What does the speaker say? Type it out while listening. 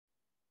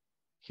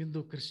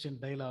Hindu-Christian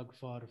Dialogue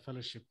for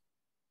Fellowship,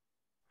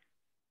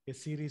 a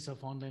series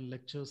of online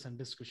lectures and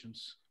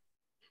discussions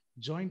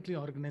jointly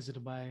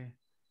organized by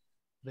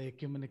the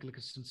Ecumenical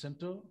Christian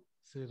Center,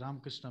 Sri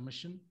Ramakrishna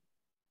Mission,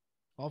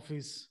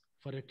 Office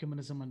for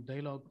Ecumenism and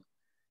Dialogue,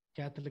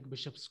 Catholic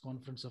Bishops'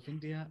 Conference of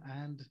India,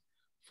 and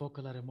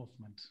Focal Area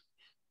Movement.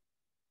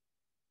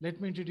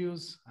 Let me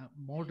introduce a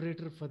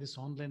moderator for this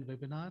online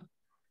webinar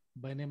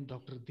by name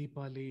Dr.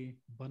 Deepali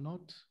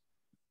Bhanot.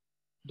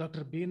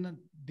 Dr.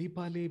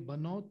 Deepali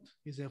Bhanot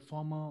is a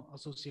former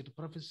associate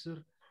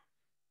professor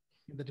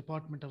in the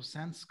Department of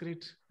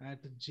Sanskrit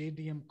at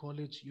JDM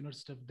College,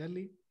 University of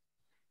Delhi,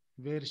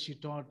 where she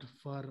taught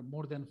for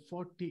more than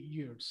 40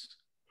 years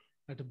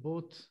at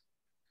both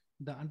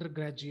the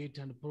undergraduate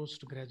and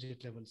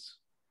postgraduate levels.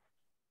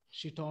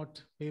 She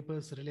taught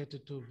papers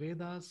related to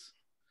Vedas,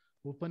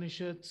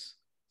 Upanishads,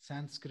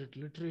 Sanskrit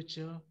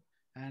literature,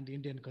 and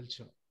Indian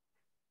culture.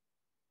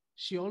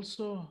 She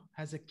also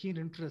has a keen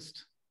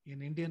interest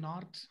in Indian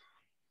art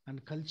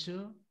and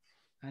culture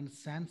and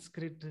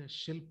Sanskrit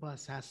Shilpa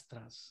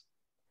Sastras.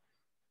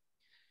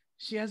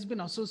 She has been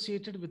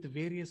associated with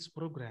various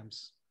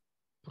programs,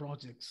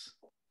 projects,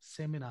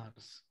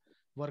 seminars,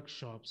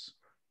 workshops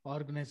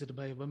organized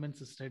by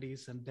Women's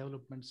Studies and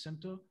Development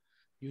Center,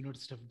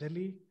 University of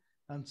Delhi,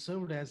 and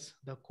served as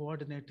the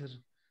coordinator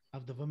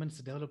of the Women's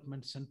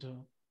Development Center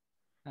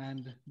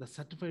and the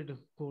certified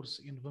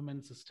course in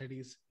Women's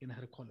Studies in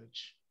her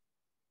college.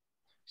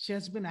 She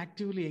has been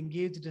actively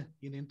engaged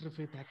in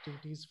interfaith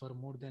activities for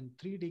more than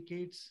 3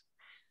 decades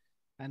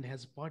and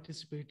has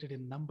participated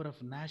in a number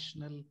of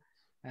national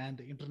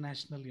and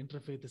international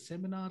interfaith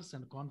seminars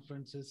and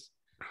conferences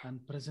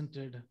and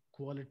presented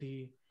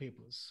quality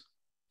papers.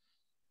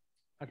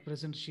 At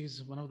present, she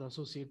is one of the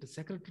Associate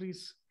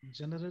Secretaries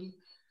General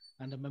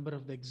and a member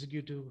of the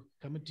Executive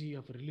Committee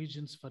of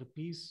Religions for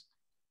Peace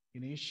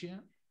in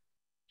Asia.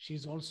 She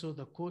is also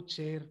the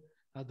co-chair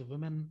of the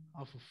Women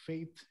of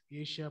Faith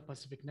Asia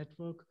Pacific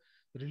Network,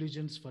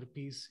 Religions for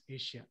Peace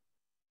Asia.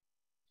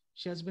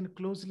 She has been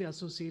closely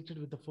associated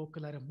with the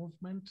Focal Area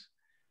Movement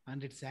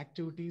and its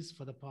activities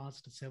for the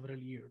past several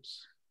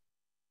years.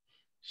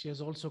 She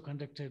has also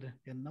conducted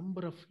a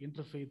number of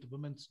interfaith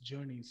women's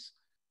journeys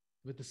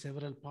with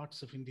several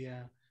parts of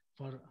India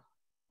for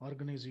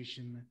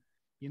organization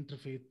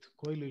Interfaith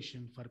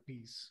Coalition for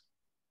Peace.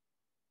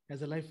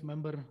 As a life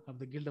member of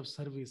the Guild of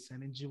Service,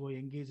 an NGO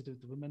engaged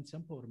with women's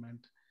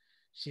empowerment,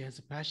 she has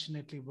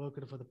passionately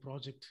worked for the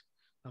project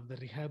of the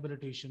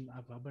rehabilitation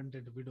of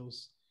abandoned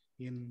widows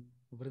in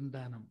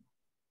Vrindanam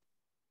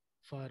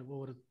for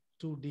over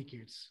 2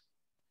 decades.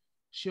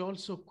 She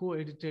also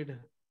co-edited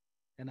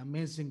an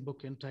amazing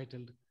book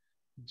entitled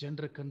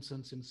Gender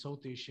Concerns in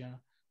South Asia,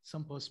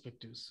 Some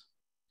Perspectives.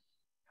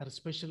 Her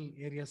special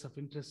areas of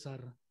interest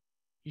are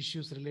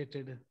issues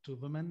related to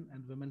women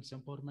and women's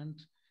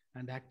empowerment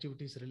and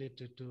activities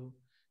related to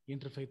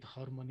interfaith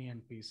harmony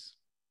and peace.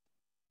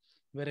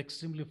 We're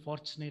extremely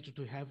fortunate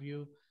to have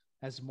you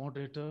as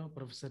moderator,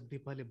 Professor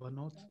Deepali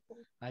Bhanot.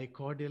 I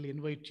cordially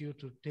invite you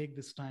to take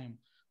this time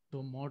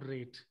to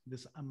moderate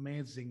this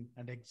amazing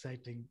and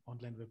exciting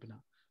online webinar.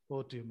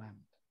 Over to you, ma'am.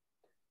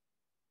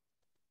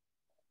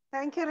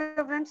 Thank you,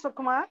 Reverend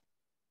Sukumar.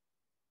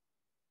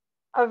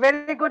 A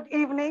very good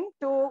evening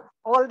to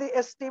all the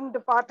esteemed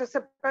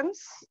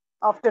participants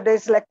of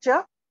today's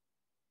lecture.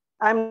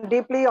 I'm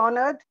deeply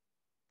honored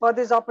for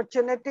this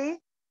opportunity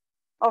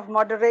of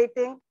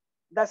moderating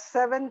the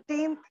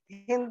 17th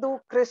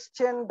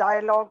Hindu-Christian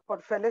Dialogue for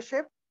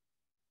Fellowship,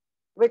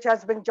 which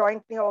has been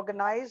jointly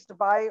organized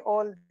by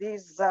all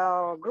these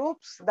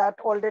groups that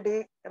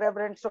already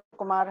Reverend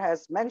Sukumar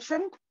has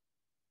mentioned.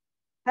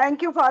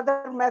 Thank you,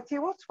 Father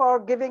Matthews, for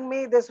giving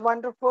me this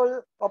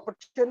wonderful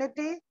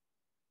opportunity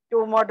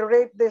to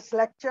moderate this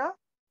lecture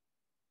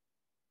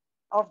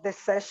of this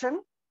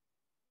session.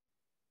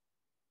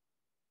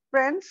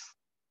 Friends,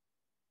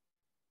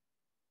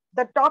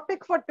 the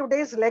topic for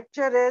today's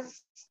lecture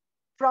is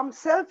From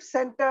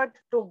Self-Centered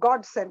to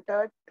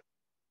God-Centered,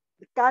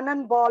 the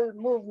Cannonball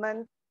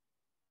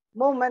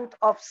movement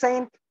of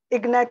Saint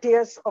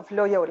Ignatius of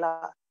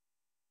Loyola.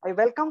 I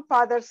welcome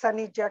Father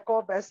Sunny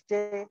Jacob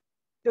SJ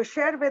to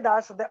share with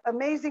us the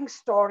amazing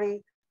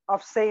story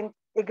of Saint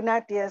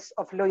Ignatius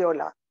of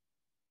Loyola.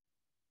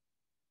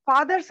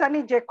 Father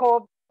Sunny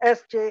Jacob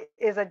SJ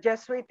is a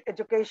Jesuit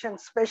education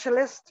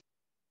specialist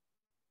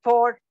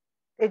for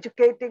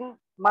educating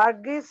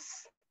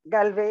Margis,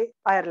 Galway,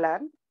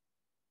 Ireland.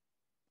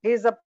 He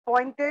is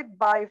appointed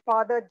by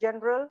Father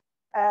General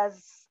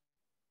as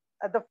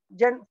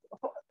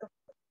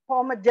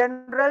former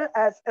General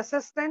as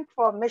Assistant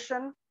for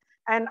Mission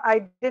and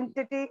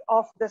Identity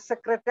of the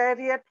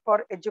Secretariat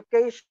for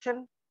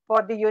Education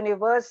for the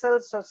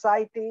Universal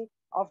Society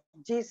of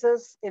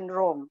Jesus in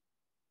Rome.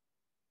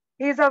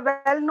 He is a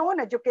well-known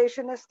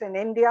educationist in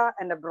India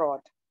and abroad.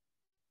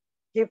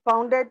 He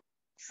founded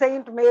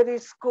St.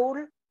 Mary's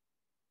School,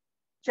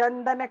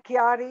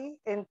 Chandanakyari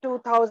in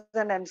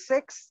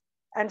 2006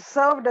 and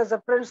served as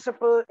a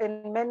principal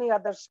in many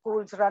other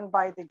schools run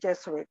by the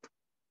Jesuit.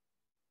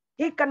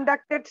 He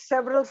conducted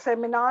several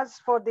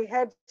seminars for the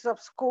heads of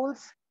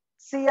schools,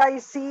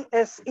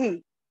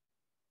 CICSE.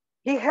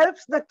 He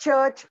helps the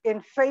church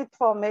in faith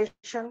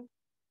formation,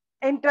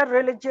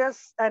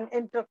 interreligious and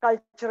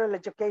intercultural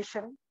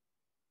education.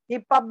 He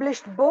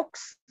published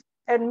books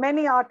and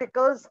many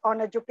articles on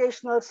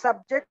educational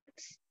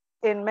subjects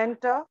in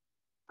Mentor,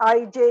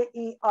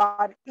 IJERE,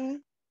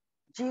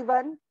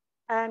 Jeevan,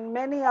 and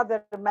many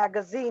other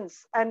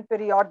magazines and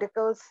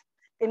periodicals,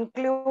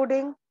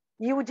 including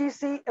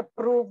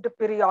UGC-approved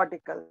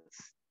periodicals.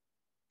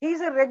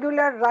 He's a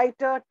regular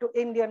writer to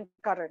Indian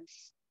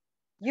Currents,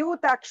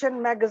 Youth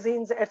Action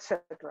magazines, etc.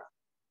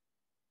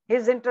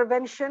 His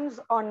interventions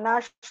on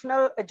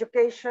National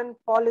Education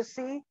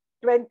Policy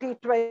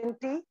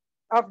 2020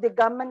 of the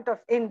Government of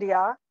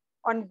India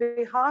on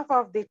behalf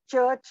of the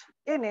Church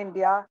in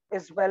India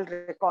is well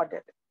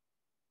recorded.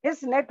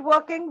 His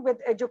networking with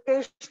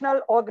educational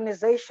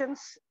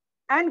organizations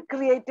and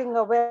creating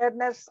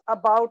awareness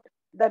about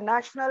the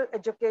National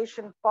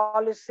Education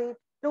Policy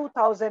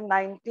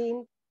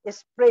 2019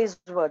 is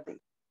praiseworthy.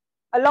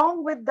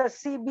 Along with the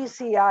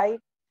CBCI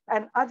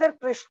and other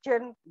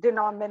Christian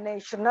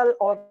denominational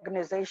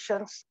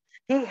organizations,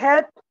 he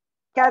helped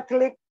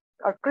Catholic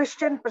or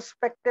Christian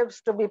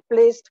perspectives to be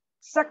placed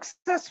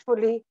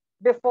successfully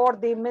before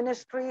the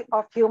Ministry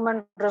of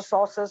Human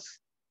Resources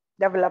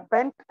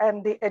Development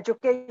and the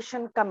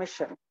Education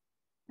Commission.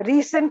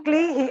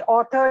 Recently, he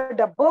authored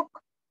a book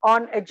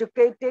on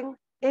educating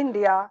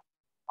India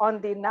on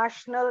the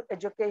National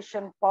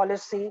Education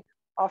Policy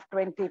of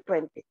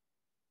 2020.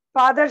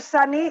 Father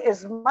Sunny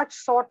is much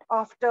sought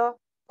after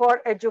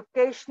for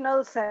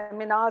educational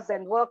seminars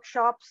and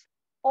workshops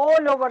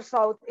all over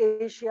South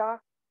Asia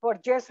for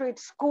Jesuit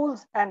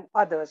schools and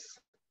others.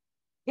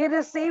 He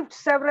received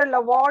several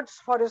awards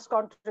for his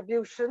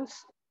contributions,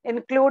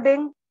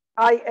 including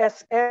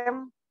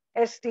ISM,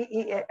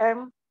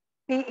 STEAM,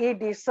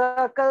 PED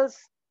circles,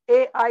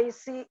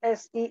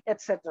 AICSE,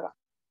 etc.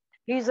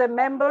 He's a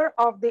member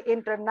of the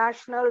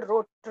International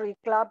Rotary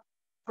Club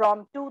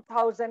from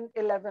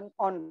 2011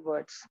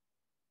 onwards.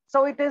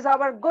 So it is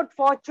our good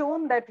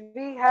fortune that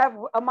we have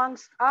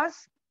amongst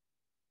us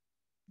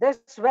this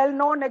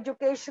well-known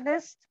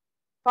educationist,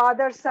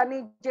 Father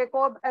Sunny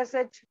Jacob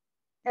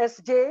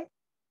SJ,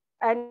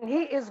 and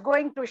he is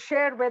going to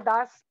share with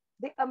us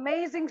the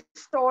amazing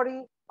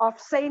story of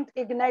Saint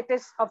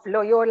Ignatius of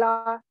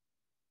Loyola,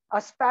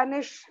 a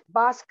Spanish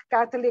Basque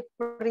Catholic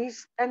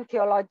priest and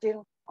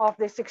theologian of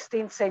the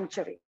 16th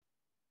century.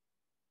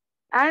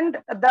 And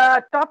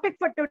the topic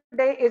for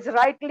today is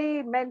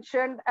rightly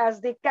mentioned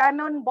as the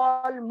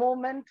Cannonball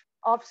movement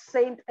of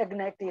Saint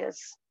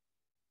Ignatius,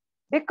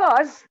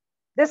 because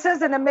this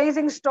is an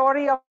amazing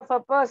story of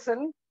a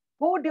person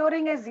who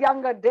during his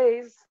younger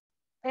days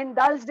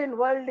indulged in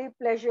worldly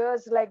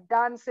pleasures like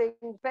dancing,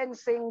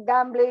 fencing,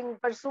 gambling,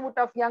 pursuit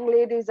of young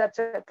ladies,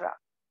 etc.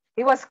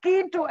 He was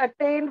keen to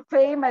attain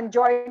fame and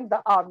joined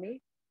the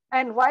army.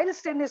 And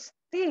whilst in his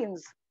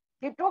teens,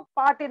 he took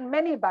part in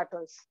many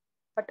battles.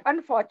 But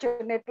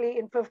unfortunately,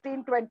 in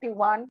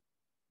 1521,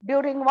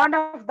 during one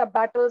of the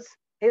battles,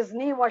 his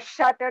knee was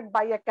shattered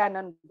by a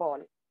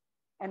cannonball.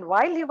 And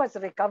while he was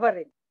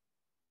recovering,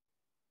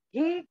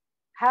 he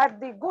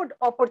had the good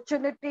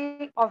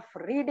opportunity of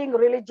reading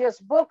religious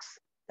books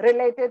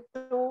related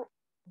to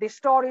the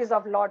stories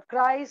of Lord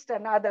Christ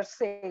and other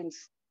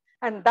saints.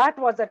 And that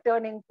was a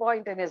turning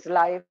point in his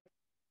life.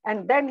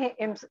 And then he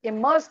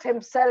immersed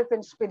himself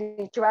in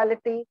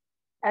spirituality.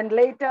 And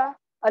later,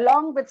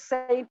 along with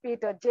Saint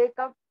Peter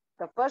Jacob,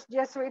 the first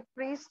Jesuit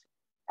priest,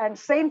 and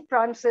Saint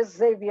Francis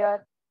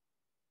Xavier,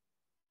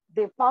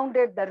 they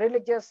founded the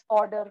religious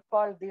order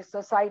called the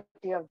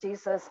Society of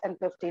Jesus in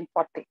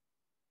 1540.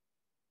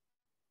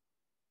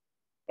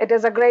 It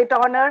is a great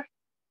honor,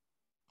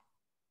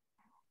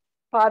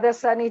 Father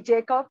Sunny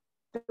Jacob,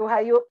 to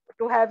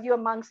have you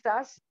amongst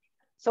us.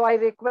 So I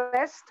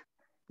request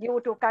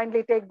you to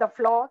kindly take the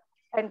floor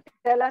and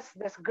tell us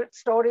this good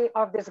story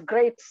of this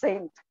great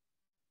saint.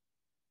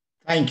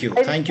 Thank you.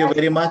 Thank you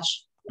very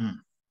much.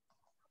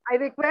 I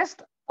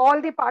request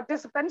all the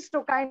participants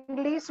to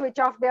kindly switch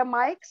off their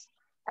mics,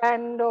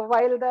 and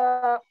while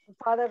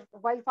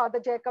Father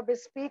Jacob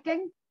is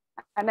speaking,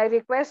 and I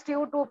request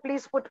you to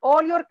please put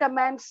all your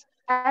comments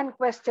and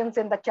questions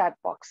in the chat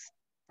box,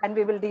 and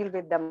we will deal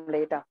with them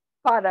later.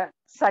 Father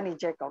Sunny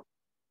Jacob.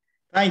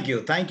 Thank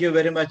you. Thank you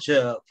very much,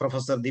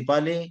 Professor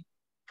Deepali,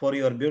 for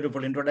your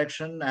beautiful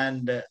introduction.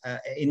 And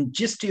in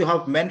gist, you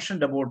have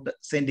mentioned about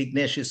Saint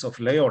Ignatius of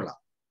Loyola.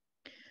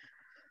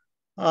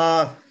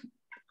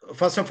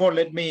 First of all,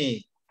 let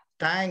me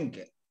thank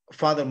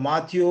Father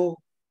Matthew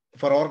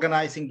for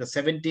organizing the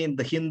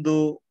 17th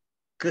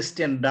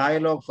Hindu-Christian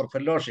Dialogue for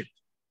Fellowship,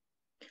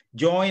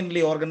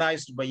 jointly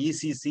organized by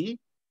ECC,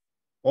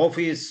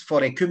 Office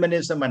for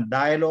Ecumenism and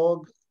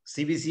Dialogue,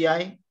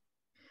 CBCI,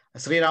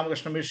 Sri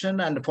Ramakrishna Mission,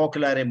 and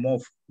Focolare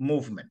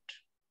Movement.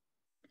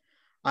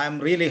 I am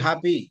really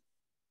happy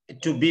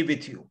to be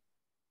with you.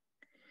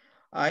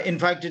 In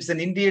fact, it's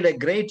indeed a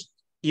great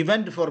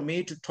event for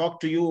me to talk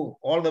to you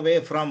all the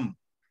way from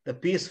the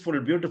peaceful,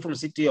 beautiful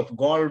city of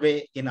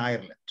Galway in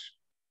Ireland.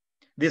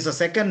 This is a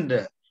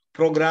second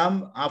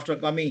program. After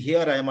coming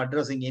here, I am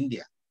addressing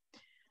India.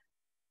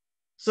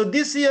 So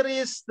this year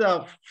is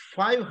the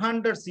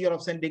 500th year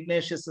of St.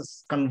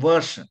 Ignatius'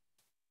 conversion,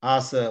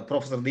 as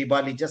Professor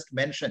Deepali just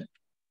mentioned.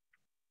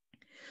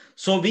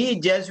 So we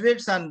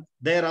Jesuits and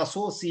their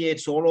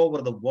associates all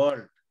over the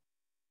world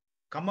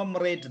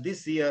commemorate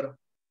this year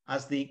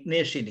as the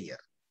Ignatian year.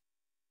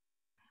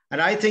 And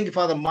I think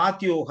Father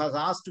Matthew has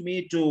asked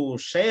me to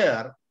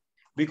share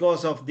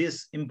because of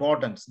this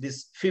importance,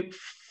 this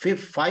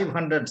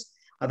 500th,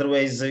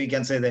 otherwise we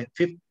can say the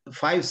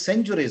 5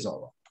 centuries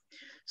over.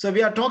 So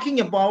we are talking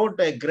about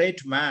a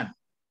great man,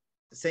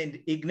 Saint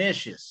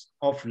Ignatius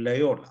of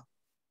Loyola.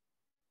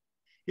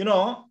 You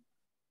know,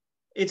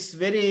 it's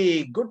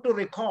very good to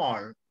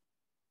recall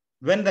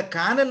when the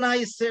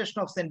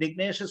canonization of Saint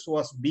Ignatius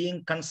was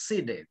being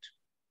considered,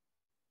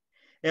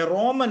 a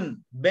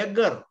Roman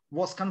beggar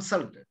was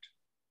consulted.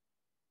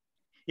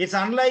 It's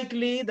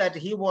unlikely that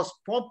he was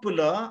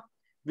popular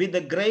with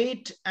the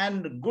great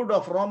and good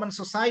of Roman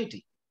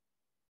society.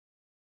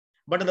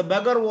 But the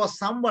beggar was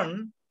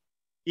someone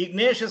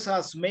Ignatius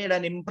has made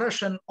an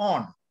impression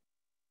on.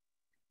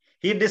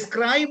 He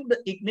described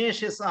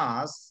Ignatius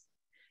as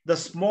the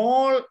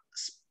small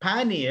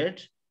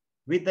Spaniard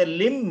with a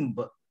limb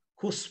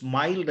who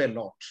smiled a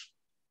lot.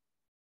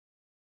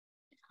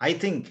 I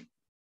think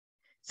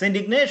St.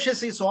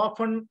 Ignatius is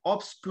often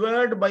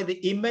obscured by the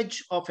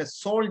image of a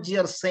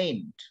soldier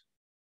saint.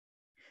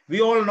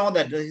 We all know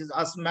that,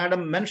 as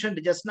Madam mentioned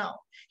just now,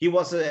 he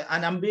was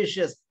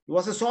he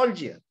was a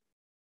soldier.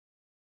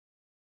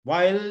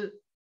 While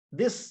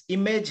this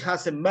image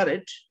has a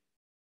merit,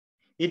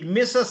 it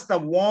misses the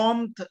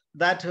warmth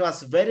that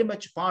was very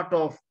much part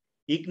of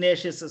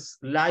Ignatius's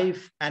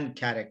life and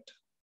character.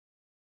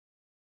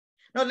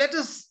 Now let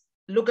us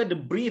look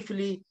at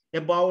briefly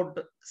about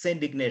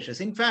St.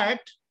 Ignatius. In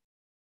fact,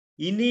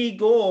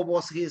 Inigo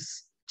was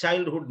his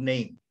childhood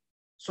name.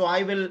 So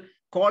I will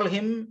call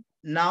him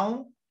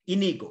now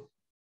Inigo.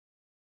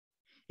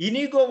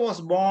 Inigo was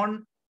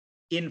born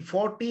in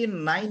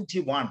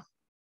 1491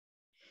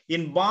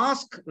 in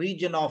Basque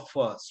region of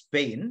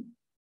Spain.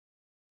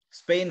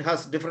 Spain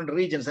has different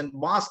regions, and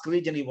Basque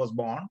region he was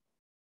born.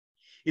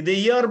 In the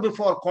year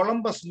before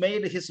Columbus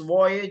made his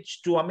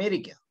voyage to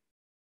America.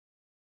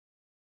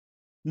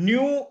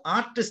 New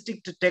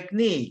artistic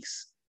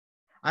techniques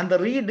and the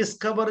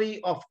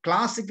rediscovery of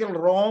classical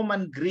Rome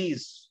and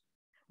Greece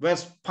were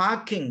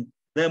sparking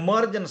the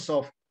emergence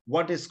of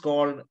what is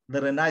called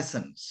the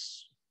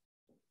Renaissance.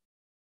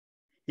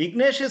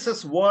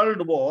 Ignatius's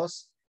world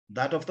was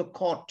that of the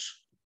court,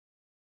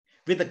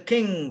 with the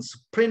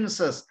kings,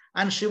 princes,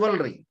 and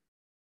chivalry.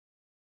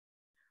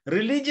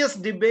 Religious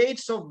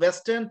debates of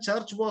Western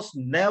Church was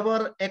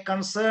never a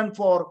concern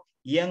for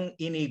young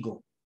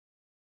Inigo.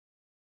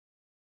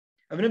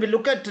 When we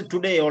look at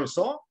today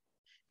also,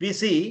 we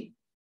see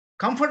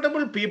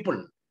comfortable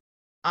people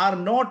are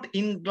not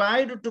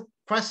inclined to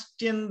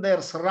question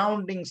their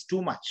surroundings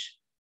too much,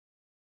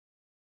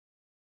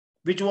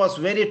 which was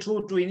very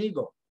true to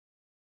Inigo.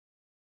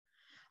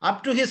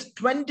 Up to his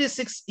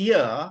 26th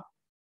year,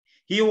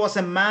 he was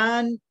a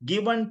man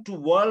given to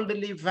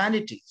worldly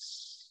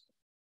vanities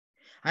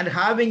and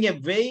having a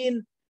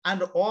vain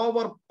and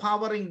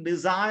overpowering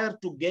desire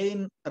to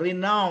gain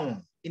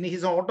renown. In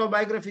his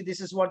autobiography, this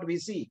is what we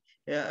see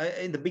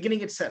in the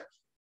beginning itself.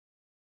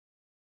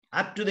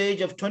 Up to the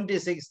age of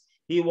 26,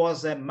 he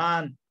was a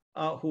man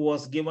who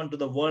was given to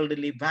the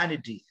worldly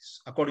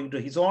vanities, according to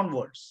his own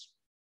words.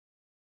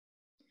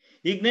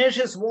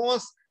 Ignatius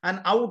was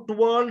an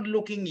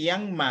outward-looking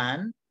young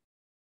man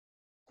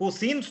who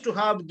seems to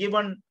have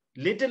given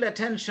little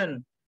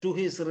attention to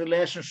his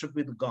relationship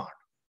with God.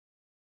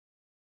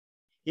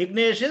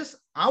 Ignatius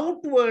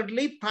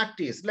outwardly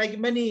practiced, like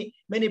many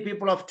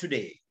people of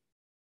today,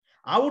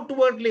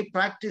 outwardly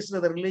practiced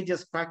the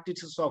religious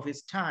practices of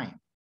his time.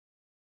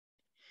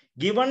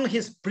 Given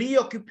his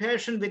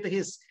preoccupation with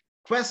his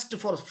quest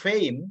for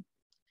fame,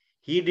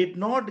 he did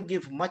not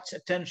give much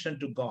attention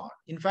to God.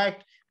 In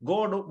fact,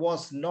 God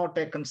was not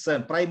a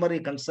primary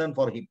concern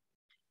for him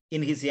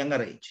in his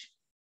younger age.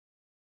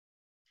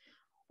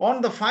 On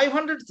the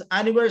 500th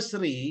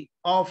anniversary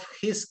of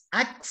his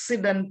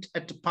accident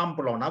at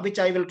Pamplona, which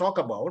I will talk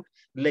about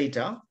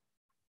later,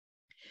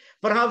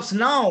 perhaps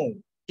now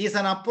is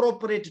an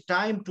appropriate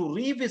time to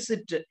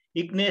revisit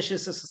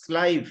Ignatius's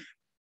life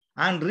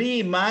and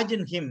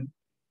reimagine him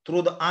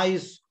through the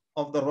eyes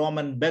of the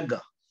Roman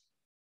beggar.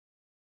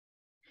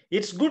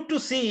 It's good to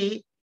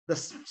see the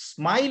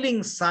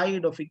smiling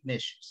side of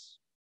Ignatius.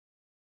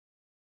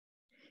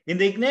 In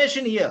the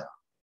Ignatian year,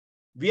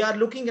 we are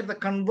looking at the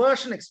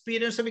conversion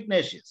experience of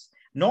Ignatius,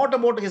 not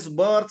about his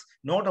birth,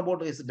 not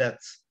about his death.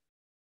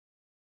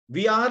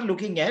 We are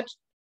looking at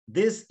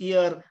this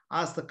year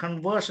as the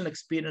conversion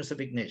experience of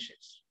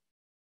Ignatius.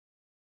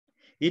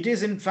 It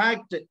is in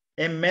fact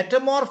a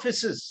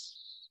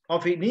metamorphosis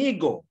of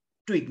Inigo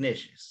to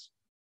Ignatius.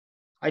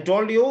 I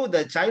told you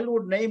the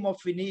childhood name of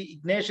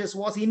Ignatius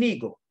was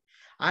Inigo.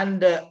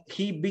 And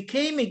he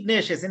became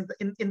Ignatius.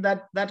 In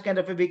that kind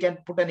of a, we can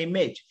put an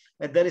image.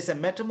 There is a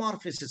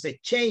metamorphosis, a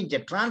change, a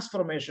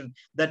transformation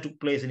that took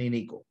place in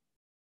Inigo.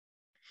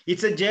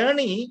 It's a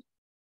journey,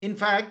 in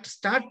fact,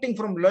 starting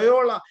from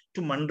Loyola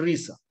to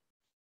Manresa.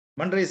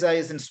 Manresa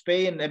is in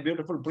Spain, a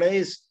beautiful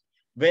place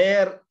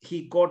where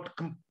he got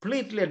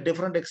completely a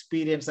different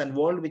experience and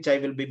world, which I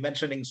will be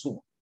mentioning soon.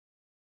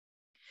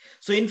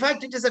 So in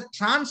fact, it is a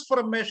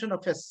transformation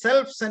of a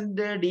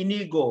self-centered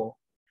Inigo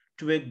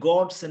to a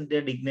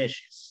God-centered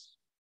Ignatius.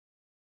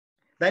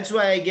 That's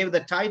why I gave the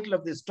title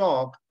of this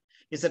talk,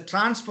 is a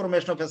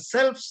transformation of a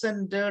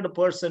self-centered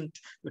person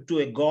to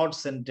a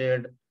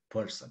God-centered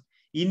person.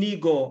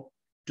 Inigo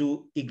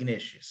to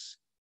Ignatius.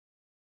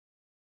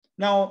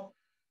 Now,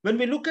 when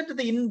we look at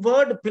the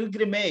inward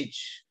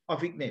pilgrimage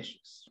of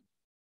Ignatius,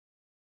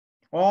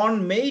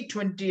 on May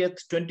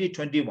 20th,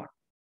 2021,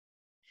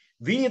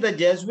 we, the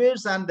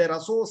Jesuits and their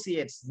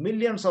associates,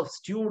 millions of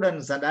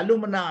students and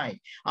alumni,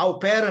 our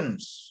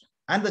parents,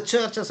 and the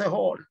church as a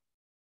whole,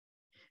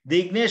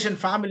 the Ignatian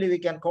family we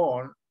can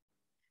call,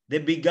 they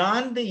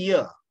began the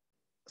year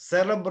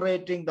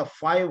celebrating the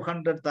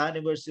 500th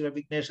anniversary of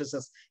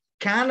Ignatius's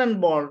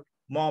Cannonball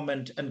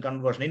moment and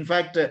conversion. In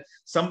fact,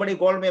 somebody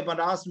called me up and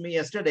asked me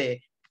yesterday,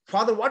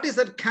 Father, what is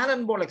that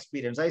Cannonball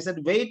experience? I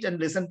said, wait and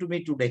listen to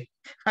me today.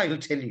 I will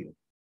tell you.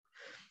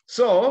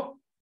 So,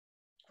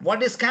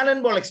 what is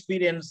Cannonball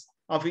experience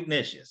of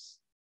Ignatius?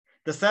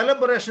 The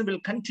celebration will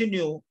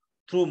continue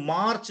through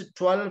March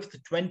 12th,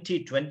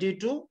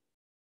 2022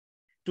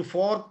 to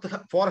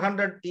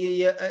 400th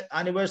year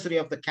anniversary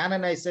of the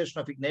canonization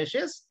of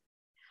Ignatius,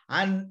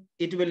 and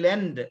it will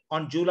end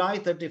on July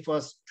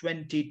 31st,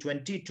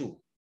 2022,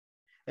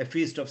 a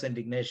feast of St.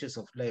 Ignatius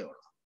of Loyola.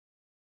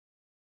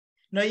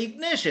 Now,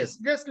 Ignatius,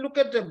 just look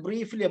at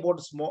briefly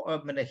about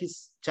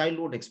his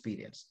childhood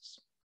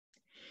experiences.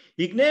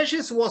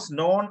 Ignatius was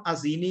known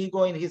as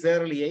Inigo in his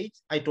early age.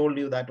 I told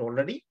you that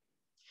already.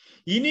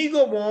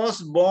 Inigo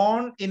was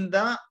born in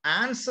the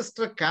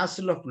ancestor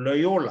castle of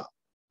Loyola.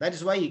 That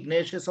is why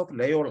Ignatius of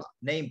Loyola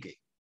name came.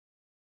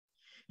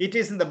 It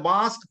is in the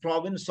Basque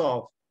province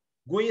of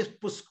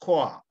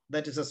Guipuzcoa.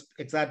 That is an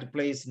exact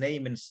place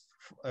name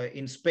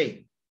in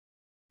Spain.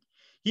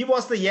 He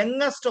was the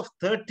youngest of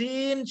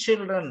 13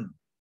 children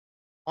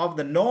of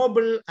the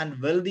noble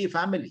and wealthy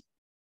family.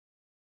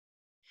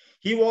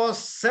 He was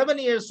 7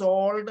 years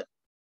old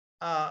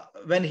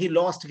when he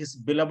lost his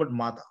beloved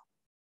mother.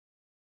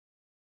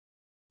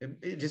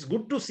 It is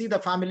good to see the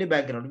family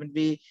background when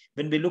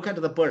we look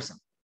at the person.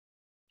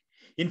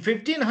 In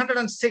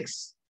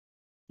 1506,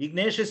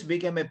 Ignatius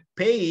became a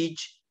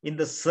page in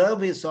the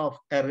service of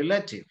a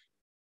relative,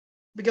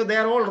 because they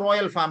are all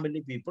royal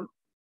family people,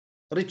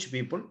 rich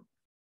people.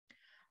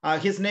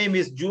 His name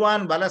is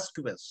Juan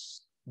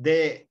Velasquez.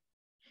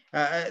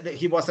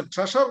 He was a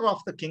treasurer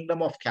of the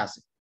kingdom of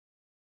Castile.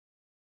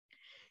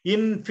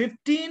 In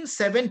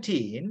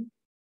 1517,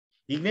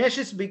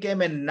 Ignatius became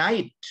a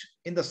knight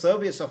in the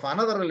service of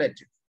another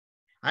relative,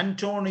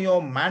 Antonio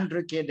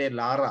Manrique de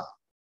Lara.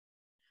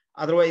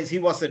 Otherwise, he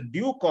was a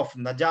duke of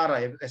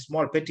Najara, a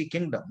small petty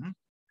kingdom.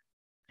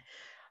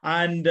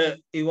 And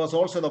he was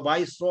also the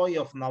viceroy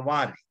of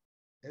Navarre.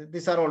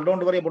 These are all,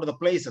 don't worry about the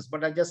places,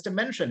 but I'm just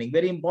mentioning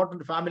very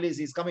important families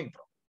he's coming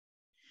from.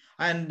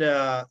 And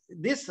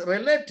this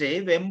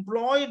relative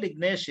employed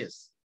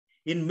Ignatius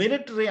in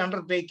military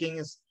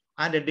undertakings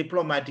and a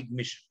diplomatic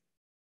mission.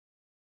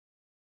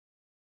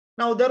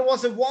 Now, there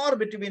was a war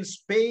between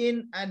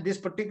Spain and this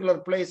particular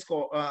place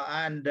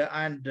and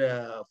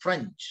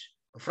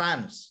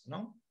France.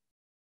 No?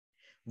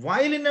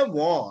 While in a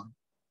war,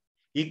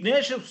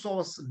 Ignatius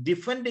was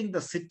defending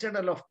the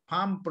citadel of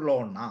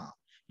Pamplona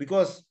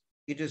because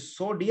it is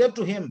so dear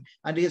to him,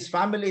 and his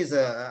family is,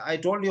 I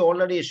told you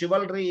already,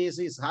 chivalry is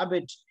his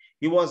habit.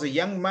 He was a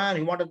young man.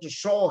 He wanted to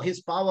show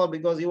his power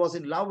because he was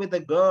in love with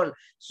a girl.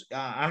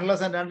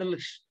 Unless and until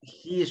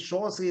he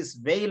shows his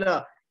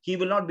valor, he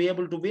will not be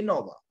able to win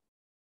over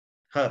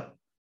her.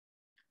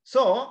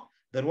 So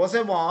there was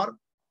a war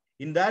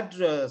in that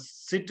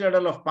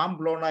citadel of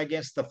Pamplona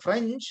against the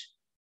French,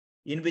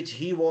 in which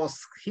he was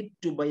hit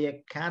by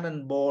a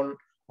cannonball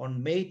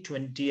on May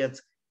 20th,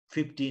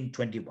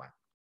 1521.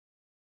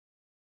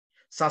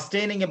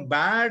 Sustaining a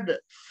bad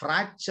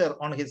fracture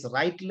on his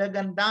right leg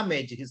and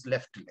damage his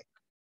left leg.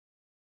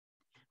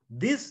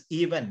 This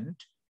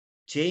event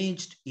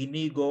changed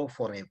Inigo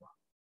forever.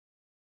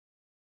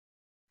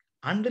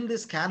 Until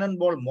this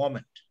cannonball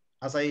moment,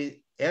 as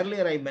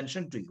earlier I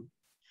mentioned to you,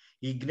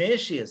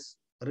 Ignatius,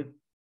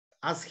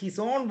 as his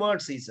own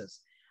words, he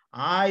says,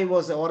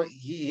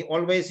 he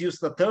always used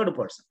the third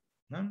person.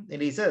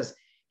 And he says,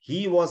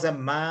 he was a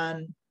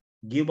man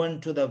given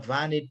to the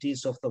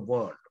vanities of the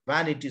world,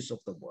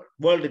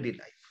 worldly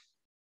life,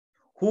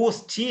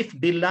 whose chief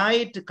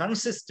delight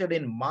consisted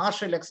in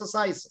martial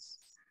exercises,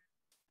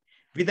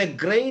 with a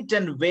great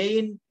and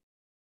vain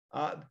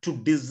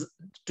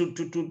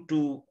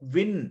to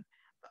win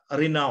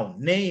renown,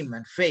 name,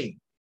 and fame.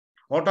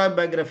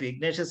 Autobiography,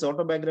 Ignatius'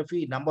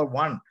 autobiography, number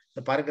 1,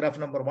 the paragraph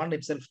number 1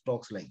 itself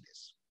talks like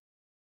this.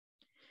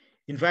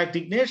 In fact,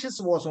 Ignatius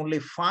was only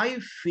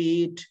 5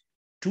 feet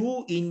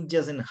 2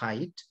 inches in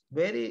height,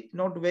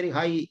 not very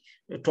high,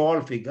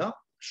 tall figure,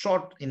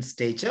 short in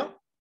stature.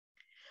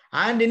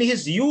 And in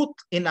his youth,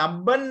 in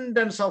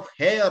abundance of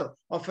hair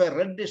of a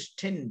reddish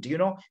tint,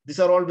 these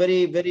are all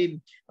very,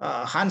 very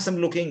handsome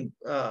looking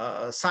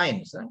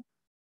signs.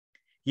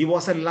 He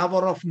was a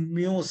lover of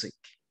music,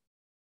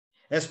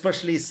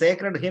 especially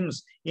sacred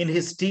hymns in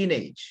his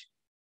teenage.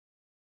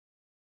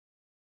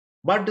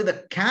 But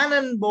the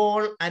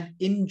cannonball and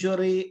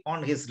injury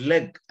on his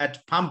leg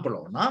at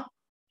Pamplona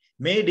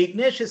made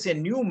Ignatius a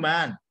new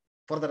man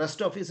for the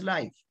rest of his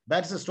life.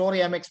 That's the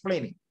story I'm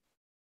explaining.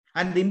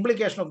 And the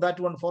implication of that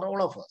one for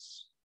all of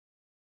us.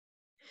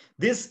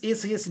 This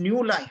is his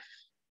new life,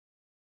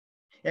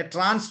 a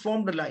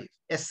transformed life,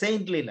 a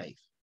saintly life.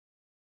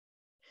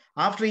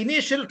 After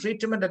initial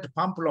treatment at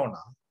Pamplona,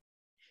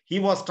 he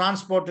was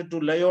transported to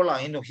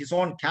Loyola in his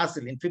own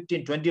castle in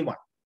 1521.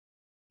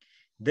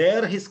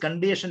 There, his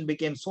condition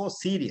became so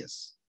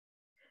serious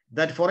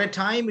that for a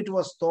time it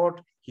was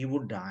thought he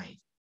would die.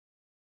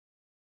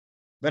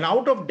 When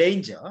out of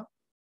danger,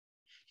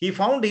 he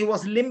found he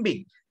was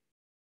limping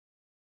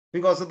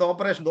because of the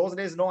operation. Those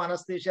days, no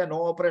anesthesia,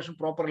 no operation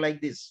proper like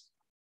this,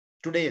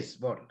 today's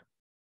world.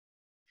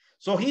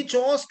 So he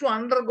chose to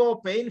undergo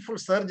painful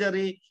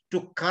surgery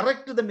to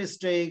correct the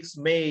mistakes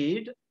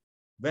made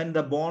when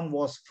the bone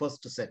was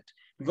first set.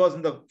 Because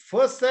in the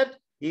first set,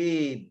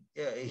 he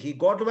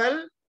got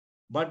well,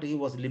 but he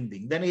was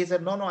limping. Then he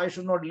said, no, I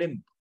should not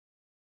limp.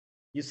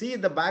 You see,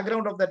 the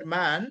background of that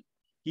man,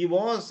 he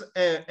was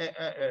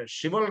a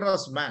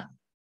chivalrous man.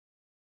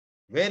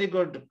 Very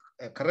good,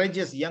 a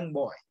courageous young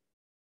boy.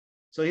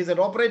 So he said,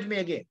 operate me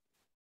again.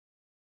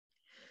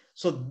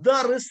 So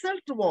the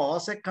result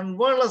was a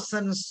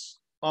convalescence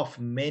of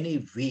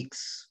many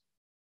weeks,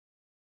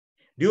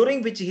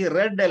 during which he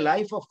read the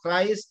life of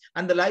Christ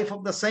and the life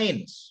of the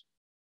saints.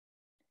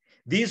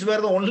 These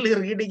were the only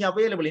reading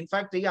available. In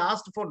fact, he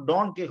asked for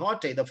Don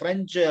Quixote, the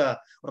French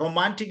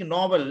romantic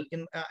novel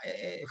in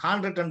a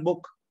handwritten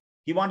book.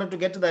 He wanted to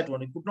get to that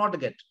one. He could not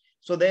get.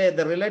 So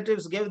the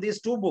relatives gave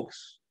these 2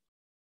 books.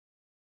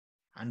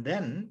 And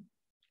then,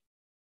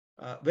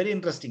 very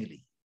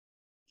interestingly,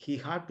 he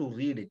had to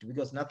read it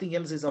because nothing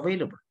else is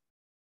available.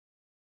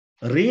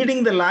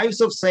 Reading the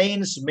lives of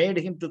saints made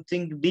him to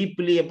think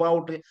deeply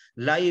about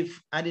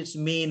life and its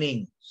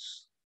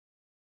meanings.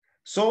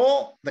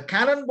 So the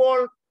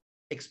Cannonball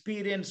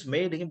experience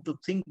made him to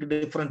think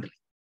differently.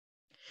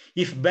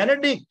 If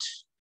Benedict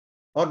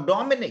or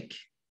Dominic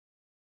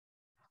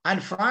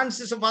and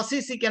Francis of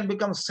Assisi can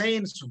become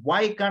saints,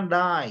 why can't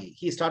I?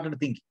 He started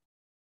thinking.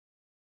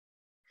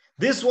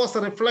 This was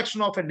a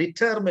reflection of a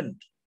determined,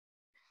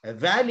 a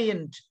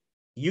valiant,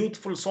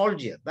 youthful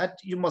soldier. That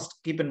you must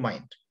keep in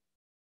mind.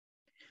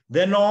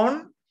 Then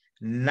on,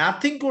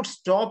 nothing could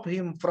stop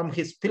him from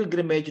his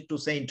pilgrimage to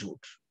sainthood.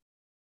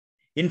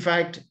 In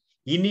fact,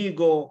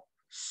 Inigo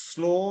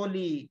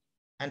slowly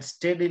and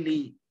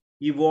steadily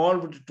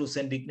evolved to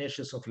St.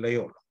 Ignatius of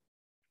Loyola.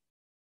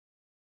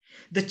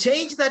 The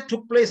change that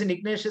took place in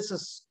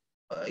Ignatius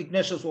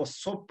was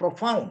so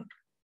profound.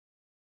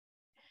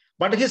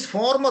 But his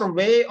former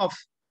way of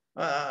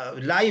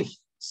life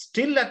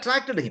still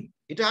attracted him.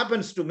 It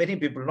happens to many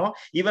people, no?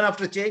 Even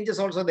after changes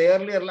also, the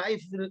earlier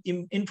life will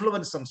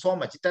influence them so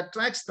much. It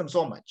attracts them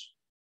so much.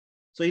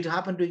 So it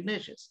happened to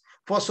Ignatius.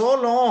 For so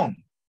long,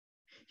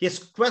 his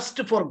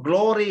quest for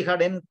glory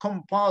had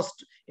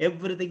encompassed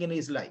everything in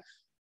his life.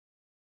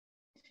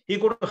 He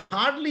could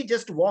hardly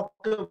just walk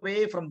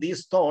away from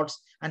these thoughts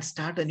and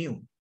start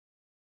anew.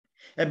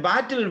 A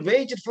battle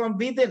waged from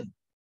within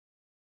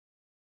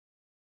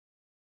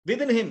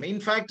him.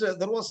 In fact,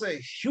 there was a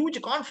huge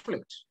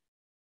conflict.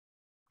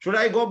 Should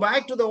I go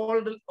back to the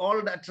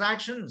old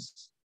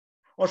attractions,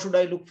 or should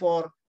I look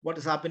for what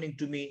is happening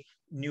to me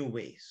new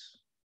ways?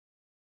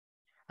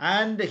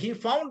 And he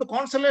found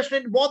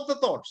consolation in both the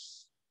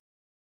thoughts,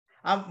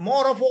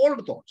 more of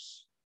old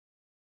thoughts.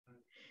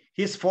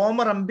 His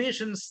former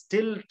ambitions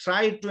still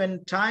tried to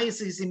entice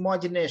his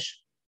imagination.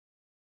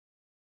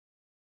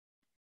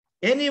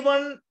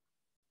 Anyone,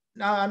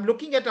 now I'm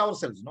looking at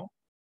ourselves, no?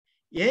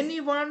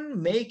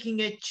 Anyone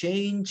making a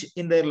change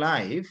in their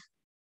life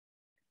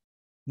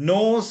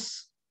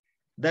knows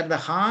that the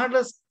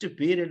hardest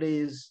period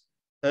is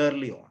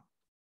early on.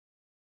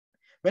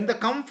 When the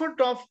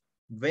comfort of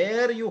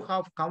where you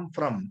have come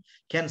from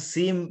can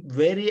seem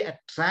very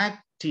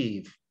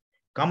attractive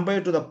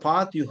compared to the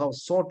path you have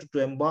sought to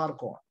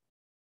embark on.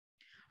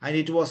 And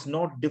it was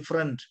not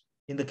different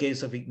in the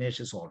case of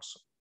Ignatius also.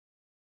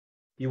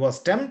 He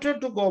was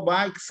tempted to go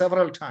back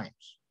several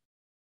times.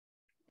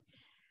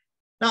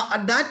 Now,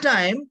 at that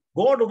time,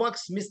 God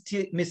works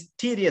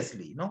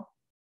mysteriously, no?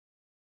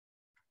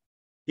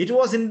 It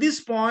was in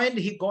this point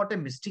he got a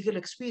mystical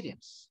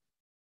experience.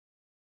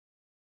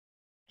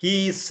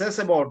 He says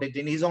about it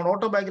in his own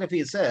autobiography.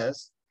 He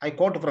says, I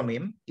quote from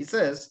him, he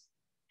says,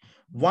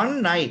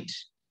 one night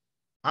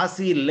as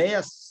he lay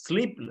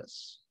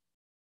sleepless,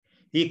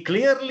 he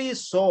clearly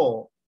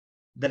saw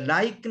the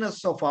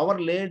likeness of Our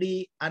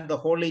Lady and the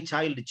Holy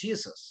Child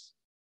Jesus.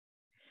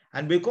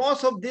 And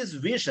because of this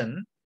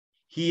vision,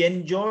 he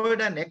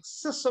enjoyed an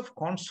excess of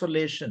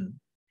consolation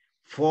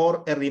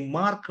for a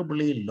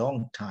remarkably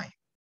long time.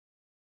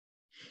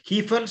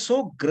 He felt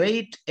so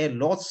great a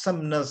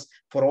loathsomeness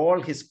for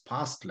all his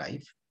past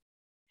life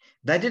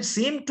that it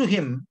seemed to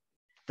him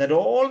that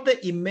all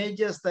the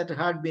images that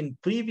had been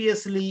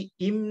previously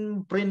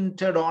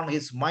imprinted on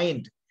his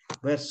mind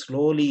were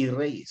slowly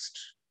erased.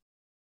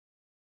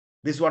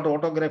 This is what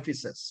autobiography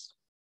says.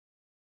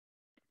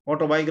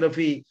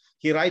 Autobiography,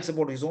 he writes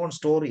about his own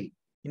story.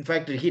 In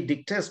fact, he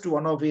dictates to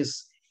one of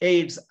his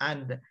aides,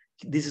 and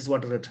this is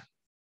what written.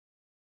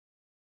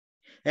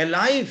 A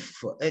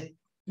life,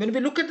 when we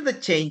look at the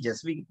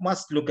changes, we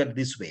must look at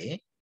this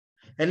way.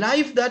 A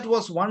life that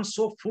was once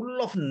so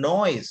full of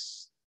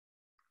noise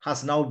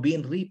has now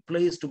been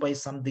replaced by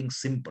something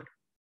simple.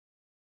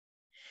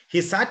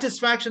 His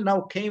satisfaction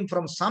now came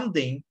from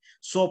something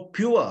so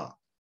pure,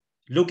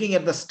 looking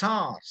at the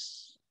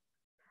stars.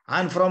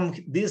 And from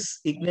this,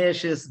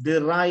 Ignatius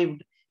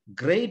derived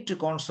great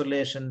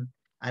consolation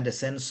and a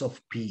sense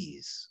of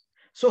peace.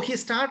 So he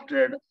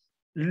started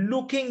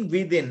looking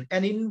within.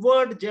 An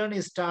inward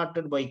journey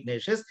started by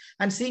Ignatius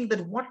and seeing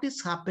that what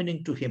is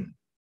happening to him.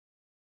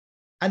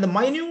 And the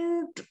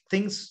minute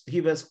things he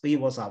was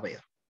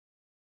aware.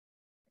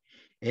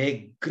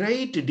 A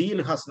great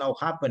deal has now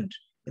happened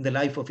in the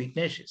life of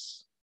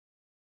Ignatius.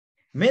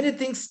 Many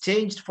things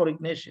changed for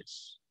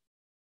Ignatius.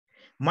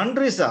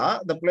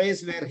 Manresa, the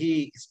place where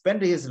he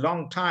spent his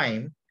long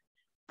time,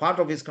 part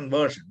of his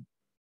conversion,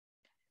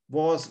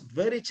 was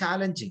very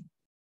challenging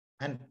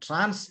and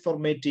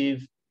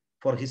transformative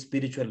for his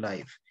spiritual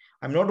life.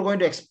 I'm not going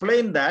to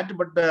explain that,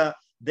 but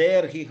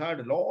there he had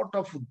a lot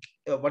of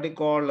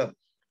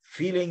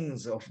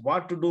feelings of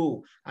what to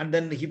do. And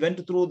then he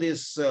went through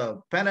these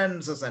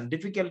penances and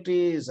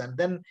difficulties, and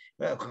then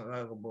a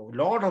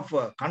lot of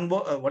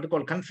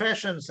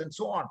confessions and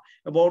so on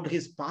about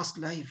his past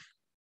life.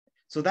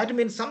 So that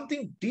means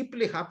something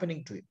deeply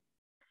happening to him.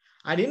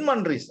 And in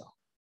Manresa,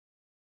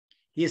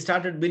 he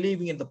started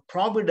believing in the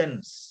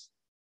providence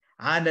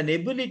and an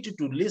ability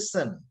to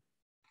listen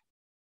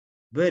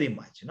very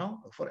much,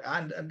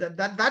 and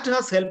that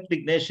has helped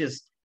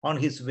Ignatius on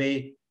his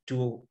way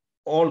to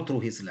all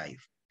through his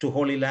life, to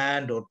Holy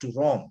Land or to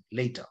Rome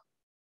later.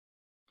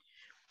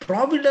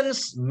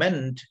 Providence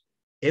meant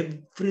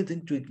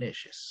everything to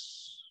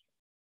Ignatius.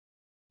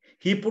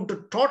 He put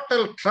a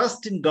total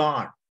trust in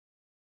God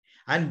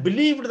and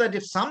believed that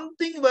if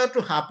something were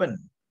to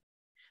happen,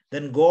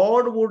 then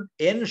God would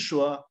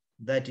ensure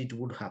that it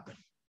would happen.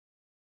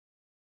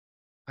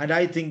 And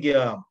I think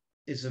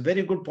it's a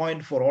very good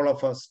point for all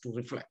of us to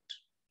reflect.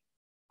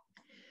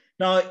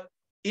 Now,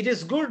 it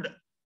is good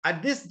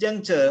at this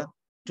juncture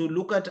to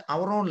look at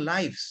our own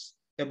lives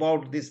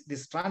about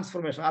this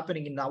transformation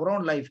happening in our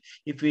own life.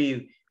 If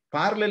we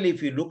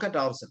look at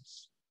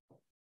ourselves,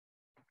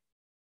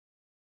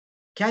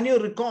 can you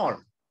recall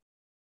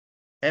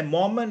a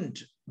moment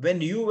when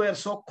you were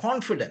so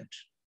confident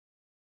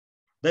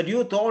that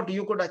you thought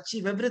you could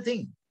achieve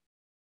everything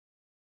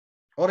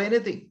or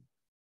anything?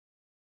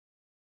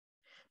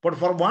 But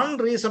for one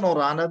reason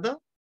or another,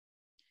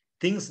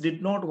 things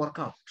did not work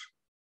out.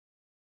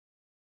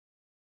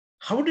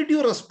 How did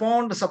you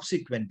respond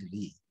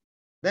subsequently?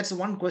 That's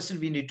one question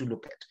we need to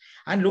look at.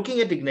 And looking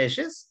at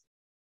Ignatius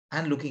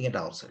and looking at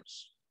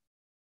ourselves.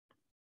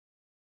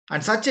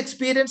 And such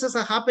experiences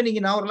are happening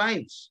in our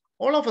lives.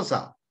 All of us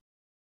are.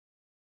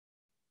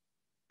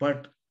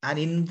 But an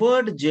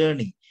inward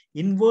journey,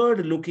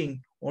 inward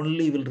looking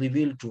only will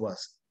reveal to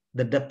us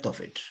the depth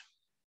of it.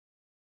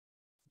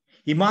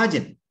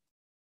 Imagine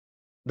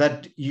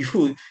that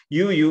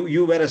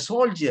you were a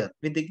soldier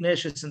with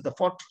Ignatius in the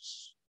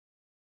fortress.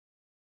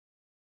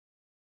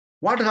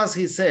 What has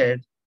he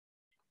said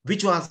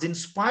which has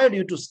inspired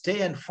you to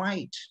stay and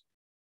fight?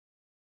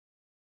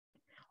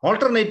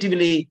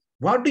 Alternatively,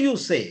 what do you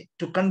say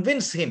to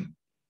convince him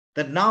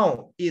that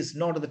now is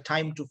not the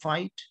time to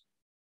fight?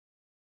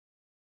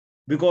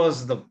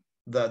 Because the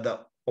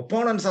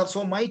opponents are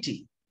so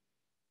mighty.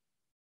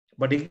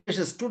 But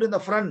Ignatius stood in the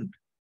front.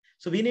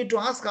 So we need to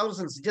ask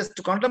ourselves, just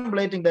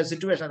contemplating the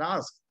situation,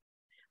 ask.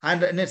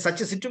 And in such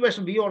a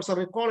situation, we also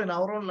recall in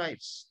our own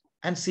lives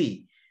and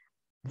see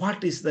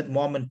what is that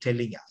moment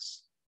telling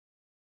us.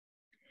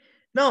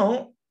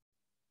 Now,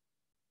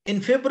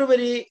 in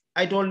February,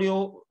 I told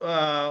you,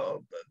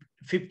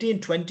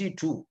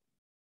 1522,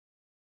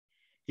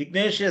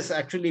 Ignatius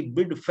actually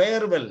bid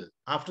farewell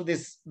after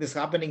this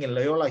happening in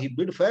Loyola. He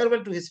bid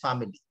farewell to his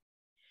family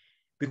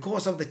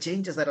because of the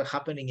changes that are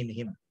happening in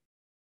him.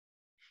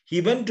 He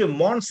went to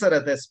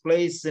Montserrat, this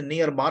place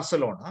near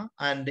Barcelona,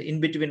 and in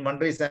between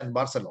Manresa and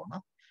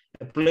Barcelona,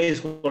 a place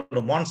called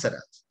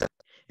Montserrat,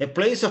 a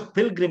place of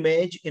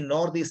pilgrimage in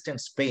northeastern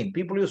Spain.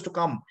 People used to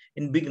come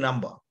in big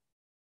number.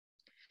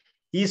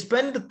 He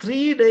spent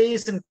 3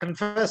 days in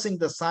confessing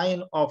the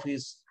sign of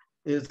his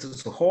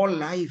whole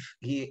life.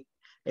 He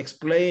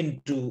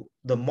explained to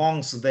the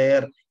monks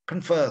there,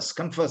 confess.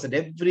 At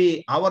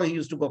every hour he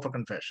used to go for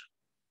confession.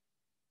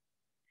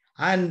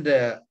 And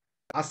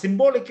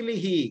symbolically,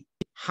 he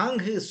hung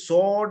his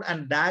sword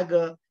and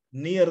dagger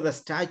near the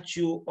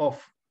statue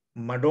of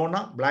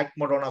Madonna, Black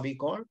Madonna we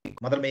call,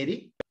 Mother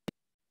Mary.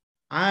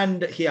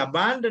 And he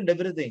abandoned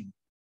everything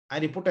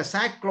and he put a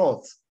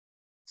sackcloth,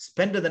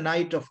 spent the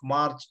night of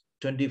March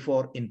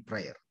 24 in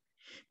prayer.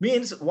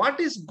 Means what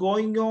is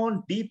going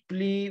on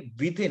deeply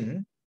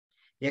within,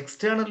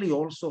 externally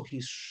also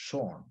he's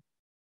shown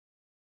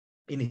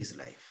in his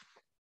life.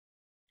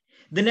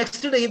 The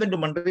next day he went to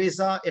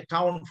Manresa, a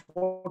town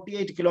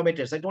 48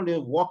 kilometers. I told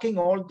you, walking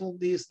all through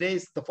these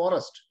days, the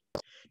forest,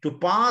 to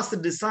pass the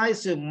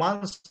decisive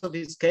months of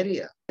his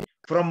career.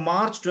 From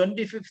March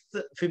 25th,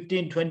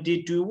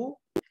 1522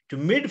 to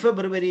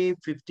mid-February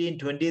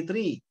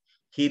 1523,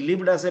 he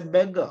lived as a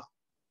beggar,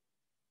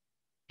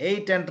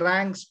 ate and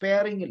drank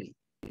sparingly,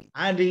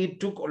 and he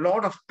took a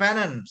lot of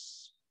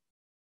penance,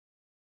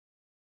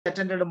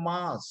 attended a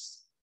mass,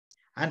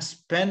 and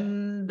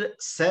spent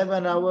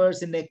 7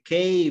 hours in a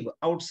cave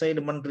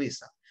outside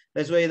Manresa.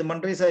 That's why the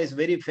Manresa is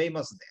very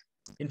famous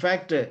there. In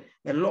fact, a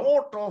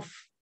lot of,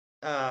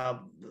 a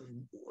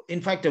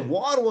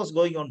war was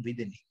going on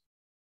within him.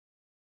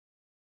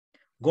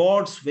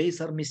 God's ways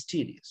are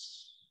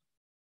mysterious.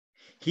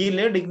 He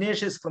led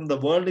Ignatius from the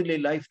worldly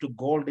life to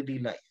godly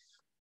life.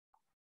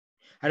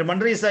 At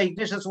Manresa,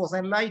 Ignatius was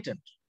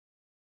enlightened.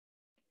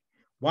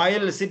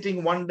 While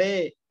sitting one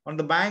day on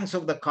the banks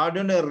of the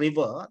Cardinal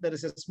River, there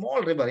is a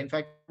small river, in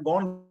fact,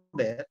 gone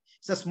there.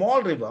 It's a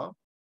small river.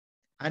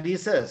 And he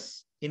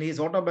says, in his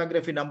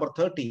autobiography number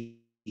 30,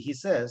 he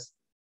says,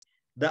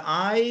 the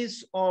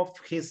eyes of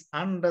his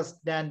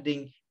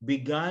understanding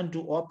began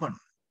to open.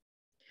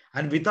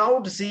 And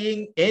without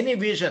seeing any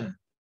vision,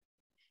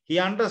 he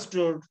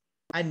understood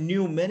and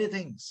knew many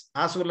things,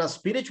 as well as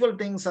spiritual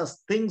things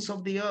as things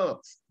of the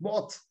earth,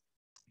 both.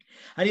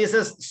 And he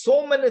says,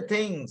 so many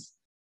things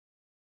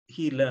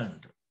he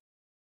learned.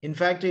 In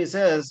fact, he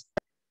says,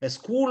 a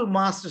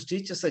schoolmaster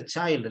teaches a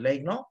child,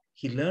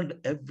 he learned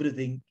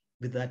everything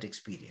with that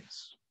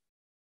experience.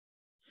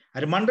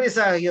 At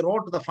Manresa, he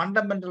wrote the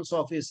fundamentals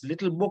of his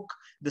little book,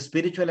 The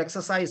Spiritual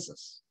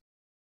Exercises.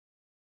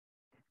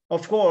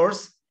 Of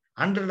course,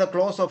 under the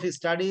close of his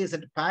studies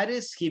at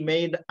Paris, he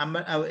made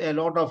a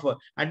lot of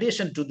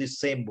addition to this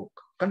same book,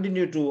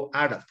 continue to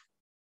add up.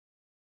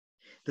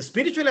 The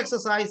Spiritual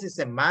Exercise is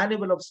a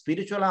manual of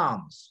spiritual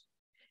arms,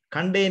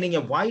 containing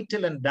a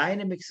vital and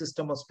dynamic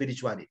system of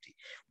spirituality.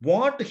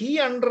 What he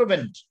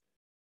underwent,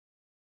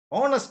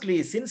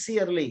 honestly,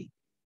 sincerely,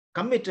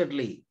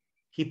 committedly,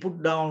 he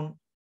put down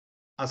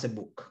as a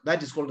book.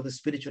 That is called the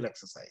Spiritual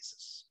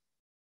Exercises.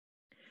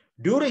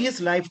 During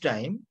his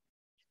lifetime,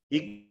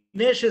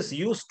 Ignatius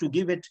used to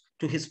give it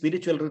to his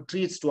spiritual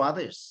retreats to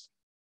others,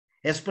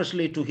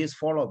 especially to his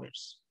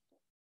followers.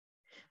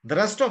 The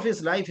rest of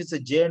his life is a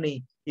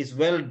journey, is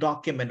well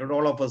documented,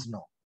 all of us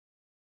know.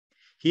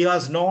 He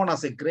was known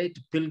as a great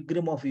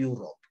pilgrim of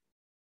Europe.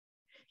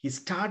 He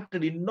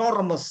started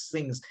enormous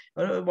things,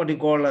 what you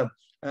call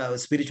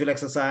spiritual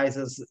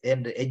exercises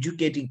and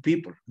educating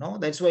people. No,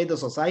 that's why the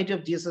Society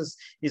of Jesus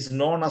is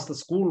known as the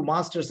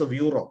schoolmasters of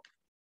Europe,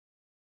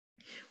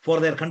 for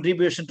their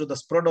contribution to the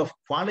spread of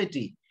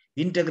quality,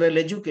 integral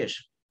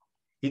education.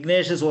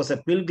 Ignatius was a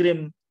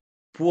pilgrim,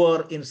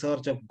 poor in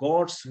search of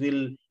God's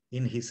will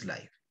in his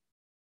life.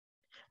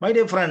 My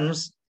dear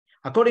friends,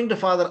 according to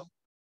Father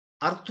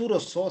Arturo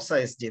Sosa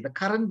SJ, the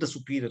current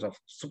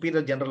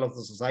Superior General of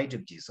the Society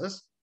of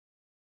Jesus,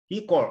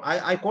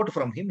 I quote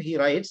from him, he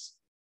writes,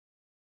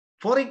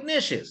 for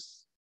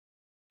Ignatius,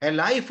 a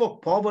life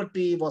of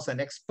poverty was an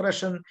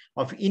expression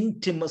of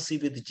intimacy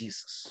with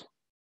Jesus.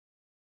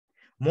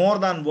 More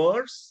than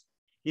words,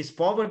 his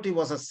poverty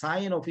was a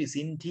sign of his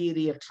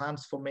interior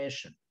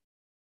transformation.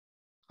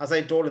 As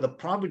I told you, the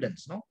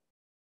providence, no?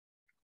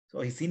 So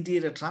his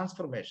interior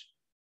transformation,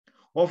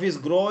 of his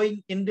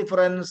growing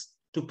indifference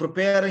to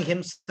preparing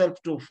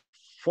himself to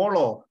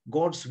follow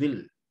God's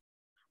will,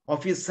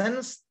 of his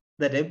sense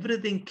that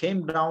everything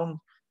came down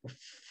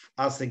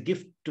as a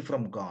gift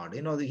from God.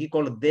 He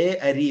called it de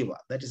arriba.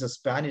 That is a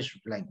Spanish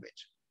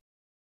language.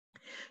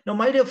 Now,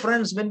 my dear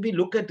friends, when we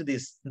look at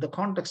this in the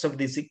context of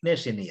this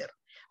Ignatian year,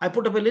 I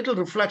put up a little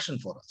reflection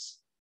for us,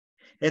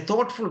 a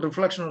thoughtful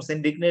reflection on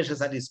St.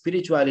 Ignatius and his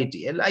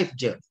spirituality, a life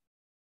journey.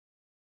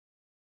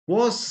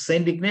 Was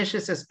St.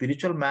 Ignatius a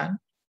spiritual man,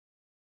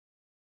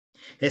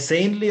 a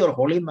saintly or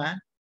holy man,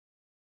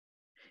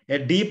 a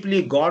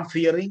deeply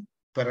God-fearing,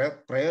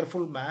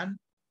 prayerful man,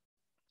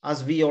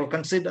 as we all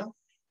consider?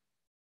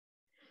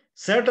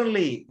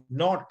 Certainly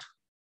not,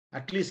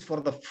 at least for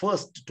the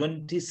first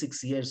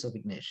 26 years of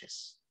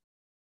Ignatius.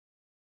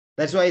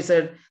 That's why I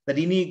said that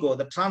inigo,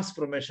 the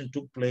transformation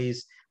took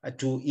place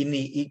to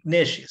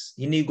Ignatius,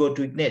 inigo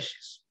to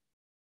Ignatius.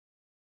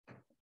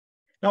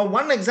 Now,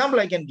 one example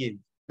I can give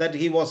that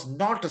he was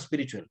not a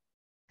spiritual,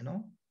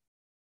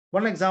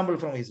 one example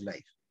from his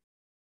life.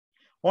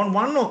 On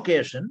one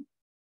occasion,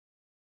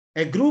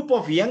 a group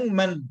of young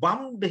men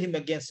bumped him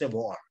against a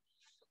wall.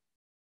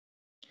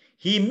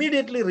 He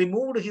immediately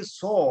removed his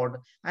sword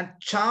and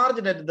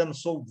charged at them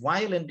so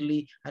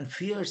violently and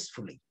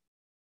fiercely,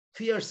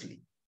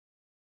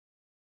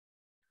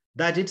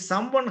 that if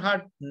someone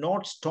had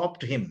not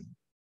stopped him,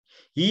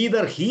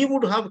 Either he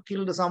would have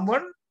killed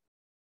someone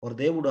or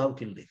they would have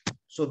killed him.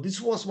 So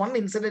this was one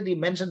incident he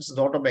mentions in his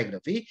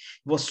autobiography. He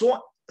was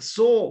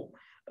so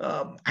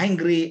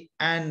angry,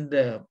 and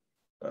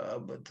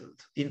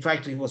in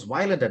fact, he was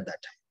violent at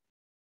that time.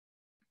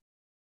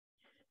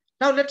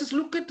 Now let us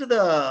look at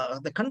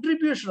the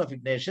contribution of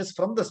Ignatius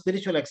from the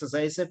spiritual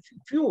exercise. A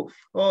few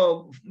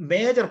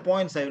major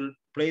points I will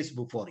place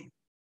before you,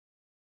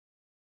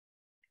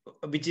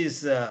 which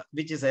is the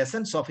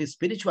essence of his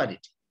spirituality.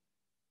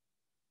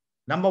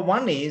 Number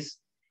one is,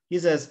 he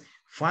says,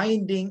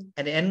 finding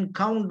and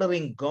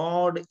encountering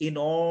God in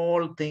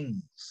all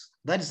things.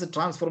 That is the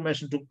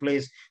transformation took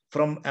place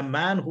from a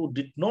man who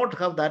did not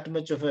have that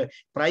much of a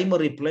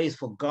primary place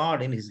for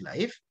God in his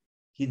life.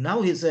 He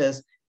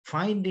says,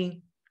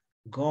 finding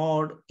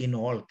God in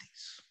all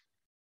things.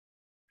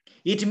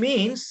 It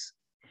means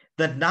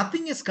that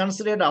nothing is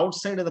considered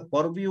outside of the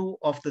purview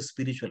of the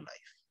spiritual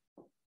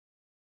life.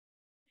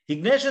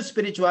 Ignatius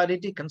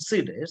spirituality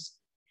considers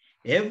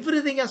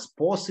everything as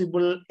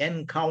possible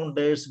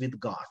encounters with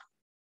God.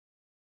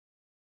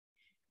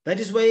 That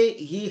is why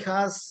he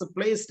has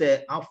placed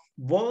a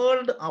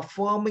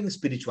world-affirming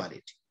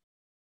spirituality.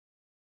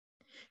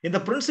 In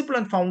the principle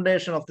and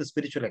foundation of the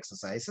spiritual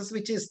exercises,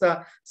 which is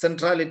the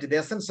centrality, the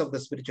essence of the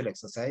spiritual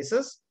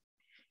exercises,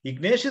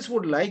 Ignatius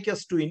would like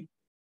us to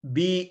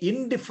be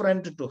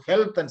indifferent to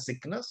health and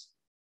sickness,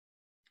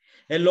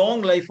 a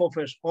long life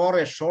or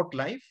a short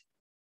life,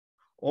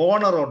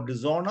 honor or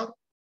dishonor,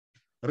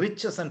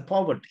 riches and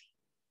poverty.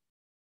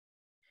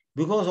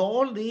 Because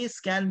all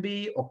these can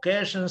be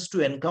occasions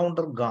to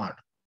encounter God.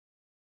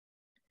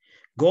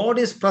 God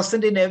is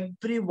present in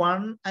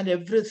everyone and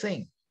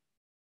everything,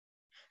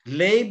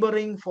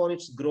 laboring for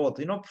its growth.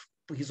 You know,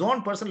 his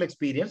own personal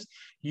experience,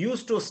 he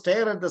used to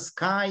stare at the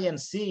sky and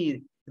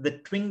see the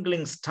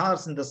twinkling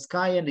stars in the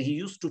sky, and he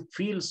used to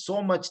feel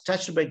so much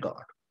touched by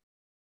God.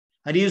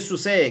 And he used to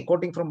say,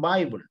 quoting from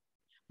Bible,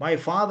 my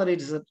Father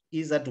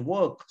is at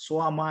work,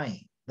 so am I.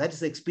 That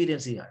is the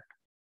experience he had.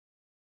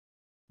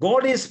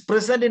 God is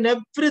present in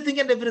everything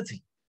and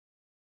everything,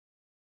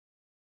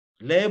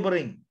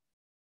 laboring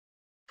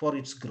for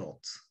its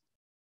growth.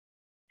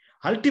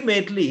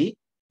 Ultimately,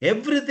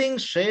 everything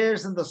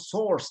shares in the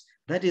source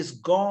that is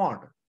God,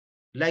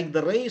 like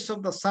the rays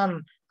of the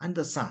sun and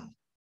the sun.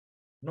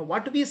 Now,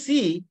 what we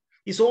see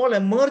is all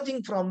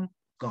emerging from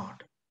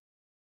God.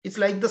 It's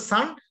like the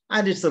sun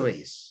and its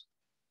rays.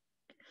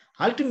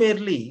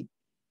 Ultimately,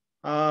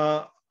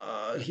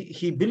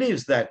 he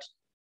believes that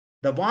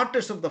the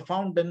waters of the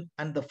fountain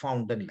and the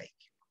fountain lake,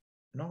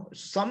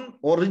 some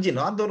origin,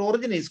 other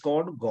origin is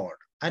called God,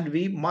 and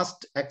we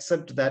must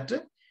accept that.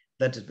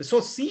 So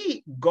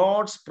see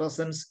God's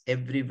presence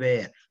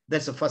everywhere.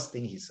 That's the first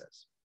thing he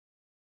says.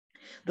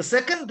 The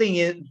second thing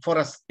is, for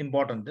us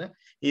important,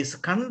 is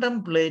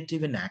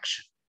contemplative in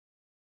action.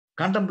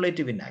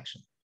 Contemplative in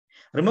action.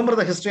 Remember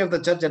the history of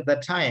the church at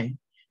that time.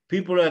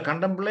 People were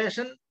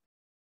contemplation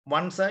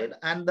one side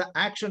and the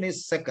action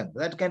is second.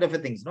 That kind of a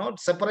thing. No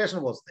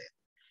separation was there.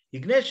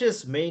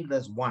 Ignatius made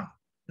this one.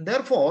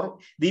 Therefore,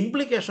 the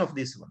implication of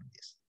this one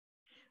is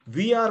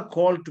we are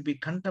called to be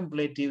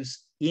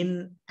contemplatives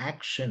in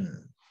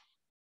action.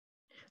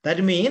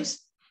 That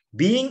means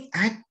being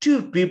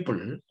active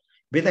people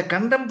with a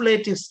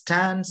contemplative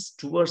stance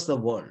towards the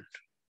world.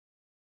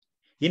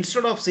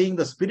 Instead of seeing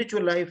the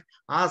spiritual life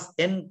as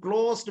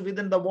enclosed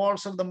within the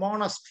walls of the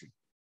monastery,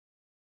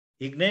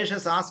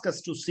 Ignatius asks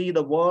us to see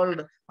the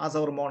world as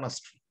our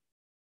monastery.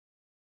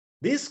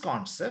 This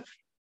concept,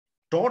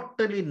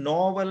 totally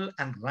novel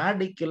and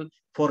radical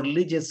for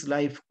religious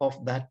life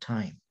of that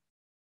time,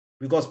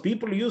 because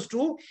people used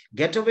to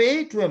get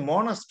away to a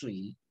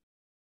monastery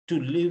to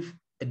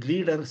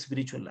lead a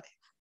spiritual life.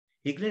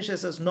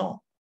 Ignatius says,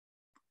 no,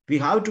 we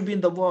have to be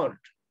in the world.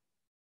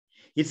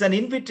 It's an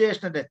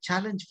invitation and a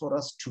challenge for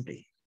us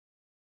today.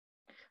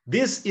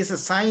 This is a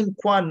sine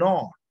qua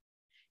non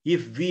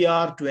if we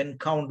are to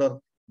encounter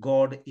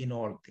God in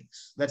all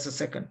things. That's the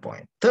second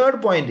point.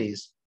 Third point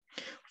is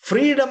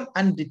freedom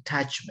and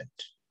detachment.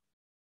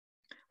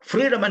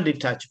 Freedom and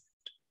detachment.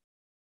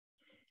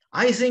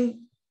 I think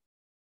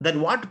that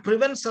what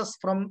prevents us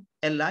from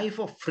a life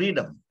of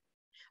freedom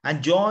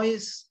and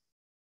joys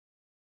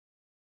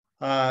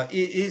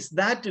is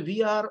that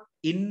we are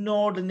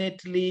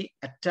inordinately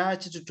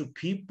attached to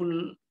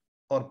people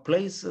or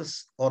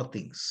places or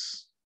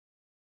things.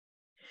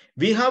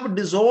 We have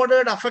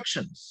disordered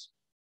affections.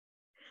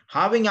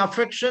 Having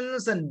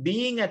affections and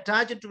being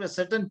attached to a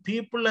certain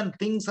people and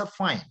things are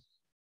fine.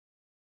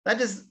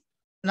 That is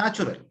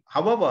natural.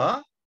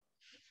 However,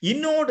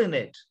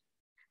 inordinate,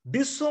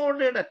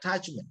 disordered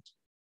attachment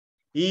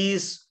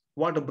is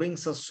what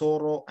brings us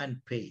sorrow and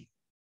pain.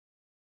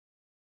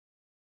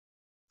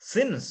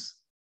 Since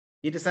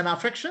it is an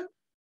affection,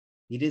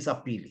 it is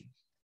appealing.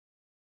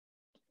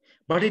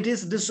 But it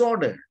is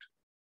disordered.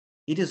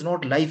 It is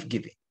not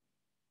life-giving.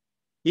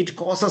 It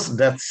causes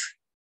death.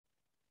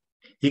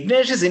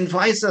 Ignatius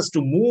invites us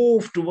to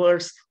move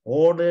towards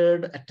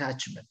ordered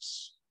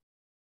attachments.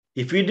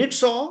 If we did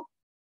so,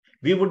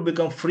 we would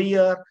become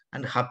freer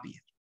and happier.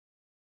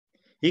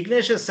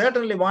 Ignatius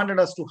certainly wanted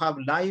us to have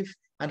life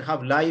and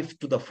have life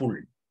to the full.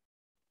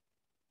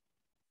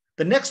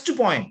 The next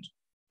point,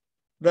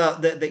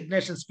 the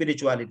Ignatian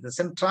spirituality, the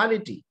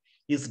centrality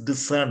is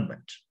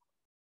discernment.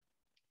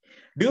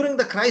 During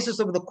the crisis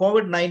of the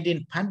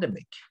COVID-19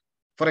 pandemic,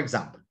 for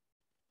example,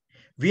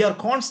 we are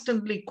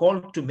constantly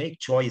called to make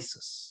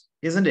choices,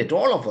 isn't it?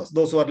 All of us,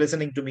 those who are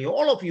listening to me,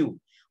 all of you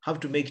have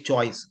to make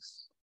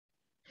choices.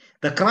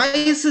 The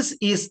crisis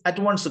is at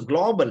once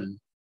global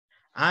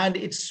and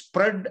its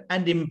spread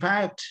and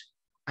impact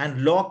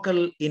and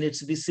local in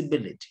its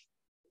visibility.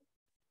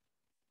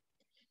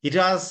 It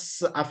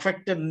has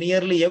affected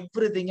nearly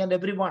everything and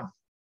everyone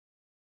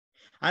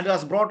and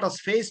has brought us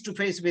face to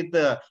face with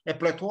a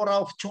plethora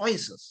of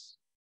choices.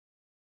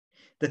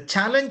 The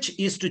challenge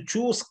is to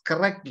choose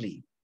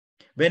correctly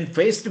when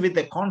faced with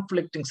a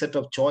conflicting set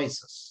of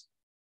choices.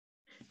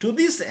 To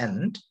this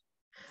end,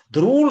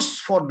 the rules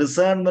for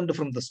discernment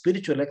from the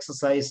spiritual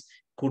exercise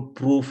could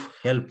prove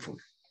helpful.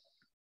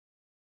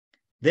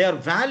 They are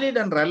valid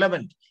and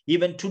relevant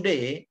even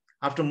today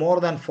after more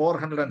than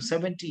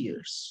 470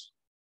 years.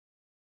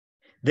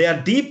 They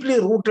are deeply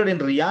rooted in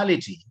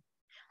reality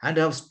and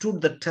have stood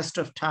the test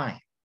of time.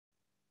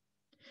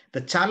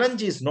 The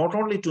challenge is not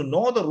only to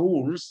know the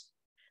rules,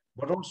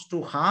 but also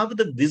to have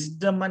the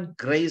wisdom and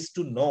grace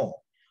to know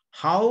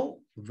how,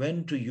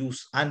 when to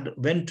use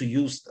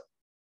them.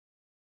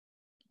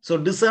 So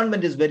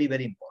discernment is very,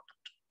 very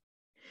important.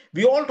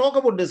 We all talk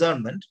about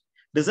discernment.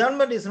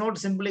 Discernment is not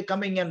simply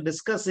coming and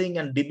discussing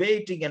and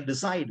debating and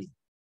deciding.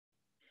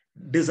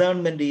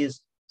 Discernment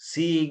is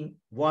seeing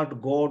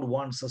what God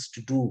wants us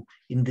to do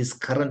in this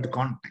current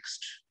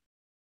context.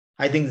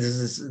 I think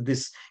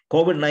this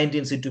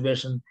COVID-19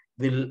 situation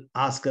will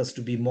ask us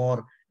to be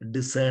more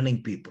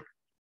discerning people.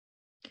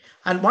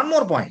 And one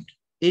more point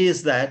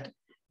is that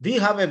we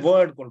have a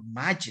word called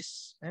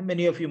magis. And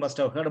many of you must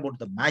have heard about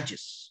the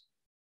magis.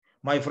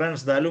 My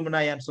friends, the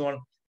alumni and so on,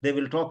 they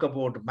will talk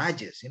about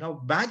magis.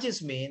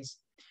 Magis means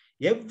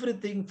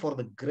everything for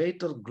the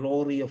greater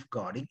glory of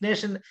God.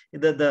 Ignatian,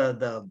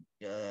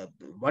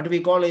 what we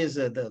call is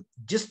the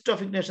gist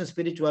of Ignatian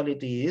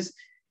spirituality is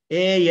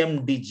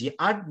AMDG,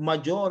 ad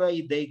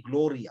majore Dei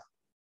gloria.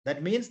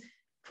 That means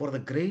for the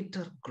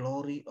greater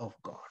glory of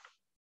God.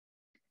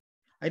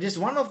 It is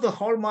one of the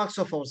hallmarks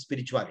of our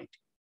spirituality.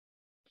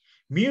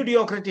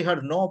 Mediocrity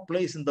had no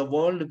place in the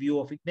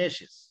worldview of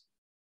Ignatius.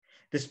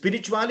 The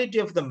spirituality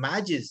of the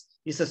magis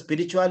is a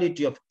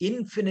spirituality of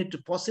infinite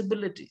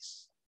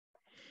possibilities.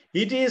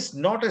 It is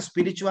not a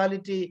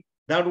spirituality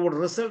that would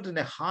result in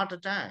a heart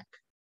attack.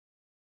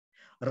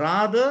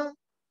 Rather,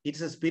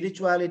 it's a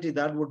spirituality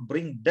that would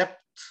bring depth,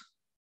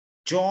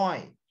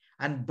 joy,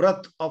 and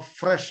breath of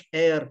fresh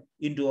air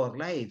into our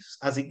lives,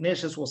 as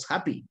Ignatius was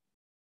happy.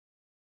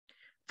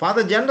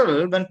 Father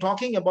General, when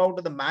talking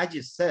about the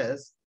magis,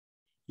 says,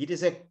 it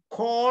is a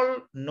call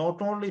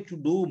not only to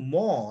do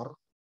more,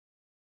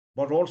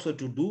 but also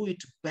to do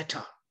it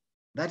better.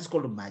 That is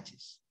called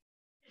magis.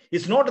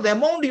 It's not the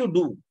amount you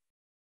do,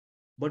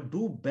 but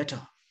do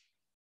better.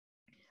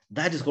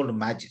 That is called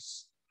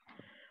magis.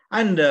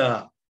 And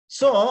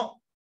so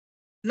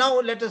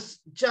now let us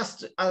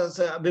just,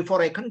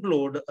 before I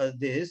conclude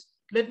this,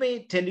 let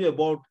me tell you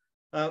about,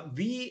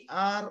 we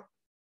are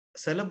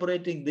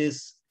celebrating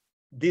this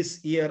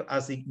year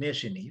as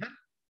Ignatian year.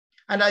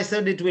 And I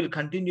said it will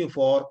continue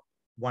for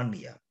 1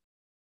 year.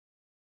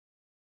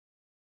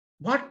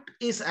 What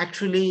is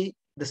actually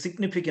the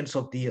significance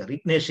of the year,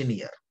 Ignatian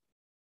year?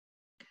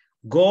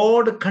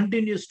 God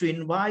continues to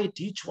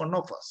invite each one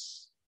of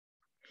us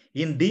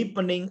in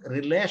deepening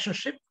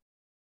relationship.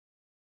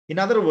 In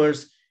other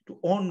words, to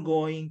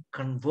ongoing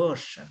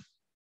conversion.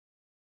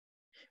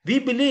 We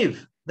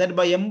believe that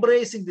by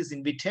embracing this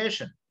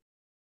invitation,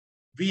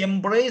 we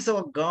embrace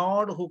our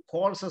God who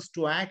calls us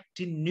to act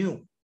in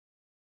new,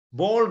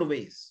 bold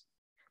ways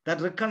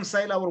that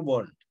reconcile our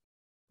world,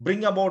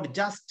 bring about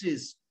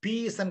justice,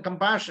 peace, and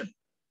compassion.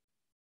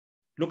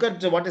 Look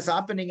at what is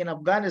happening in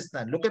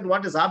Afghanistan. Look at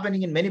what is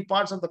happening in many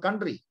parts of the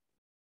country.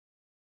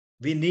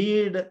 We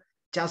need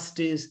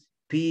justice,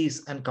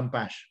 peace, and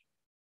compassion.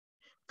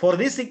 For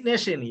this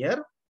Ignatian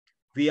year,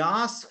 we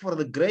ask for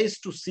the grace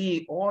to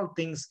see all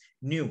things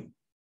new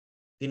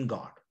in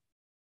God.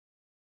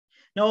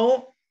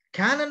 Now,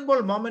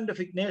 Cannonball moment of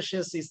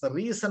Ignatius is the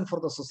reason for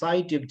the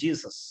Society of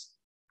Jesus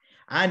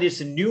and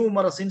its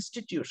numerous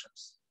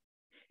institutions,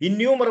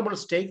 innumerable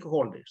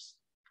stakeholders,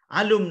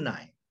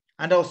 alumni,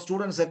 and our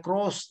students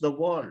across the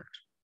world.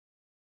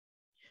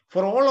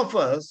 For all of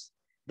us,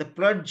 the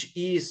pledge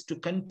is to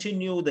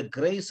continue the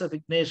grace of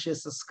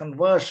Ignatius's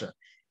conversion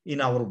in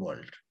our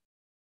world.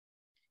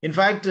 In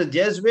fact, the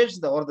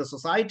Jesuits or the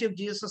Society of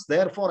Jesus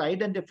therefore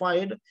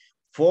identified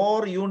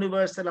 4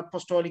 universal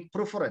apostolic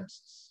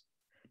preferences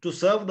to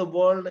serve the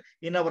world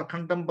in our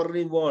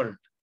contemporary world.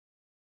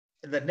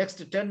 In the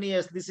next 10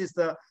 years, this is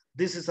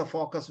the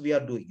focus we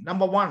are doing.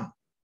 Number 1,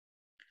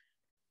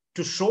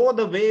 to show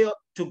the way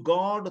to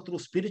God through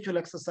spiritual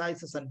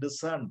exercises and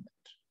discernment.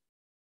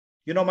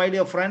 My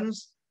dear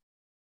friends,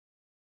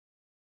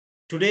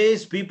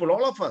 today's people,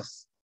 all of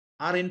us,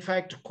 are in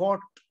fact caught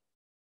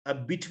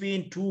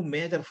between two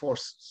major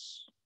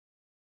forces.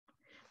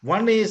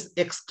 One is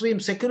extreme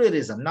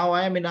secularism. Now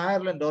I am in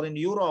Ireland or in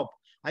Europe.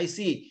 I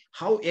see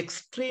how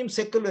extreme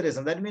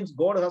secularism, that means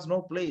God has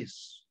no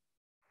place.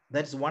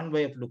 That's one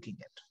way of looking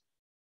at it.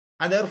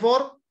 And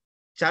therefore,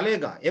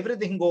 chalega,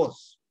 everything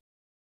goes.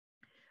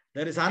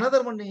 There is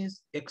another one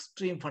is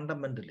extreme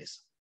fundamentalism.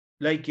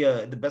 Like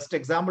the best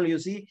example you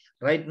see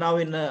right now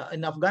in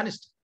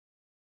Afghanistan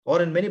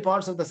or in many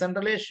parts of the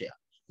Central Asia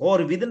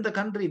or within the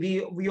country,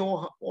 we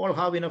all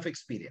have enough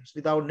experience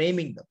without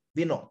naming them.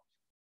 We know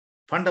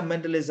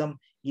fundamentalism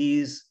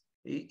is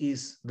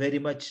very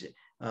much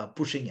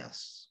pushing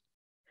us.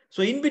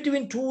 So in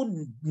between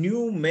two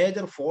new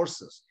major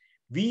forces,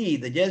 we,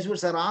 the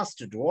Jesuits, are asked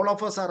to do, all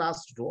of us are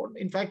asked to do,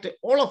 in fact,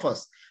 all of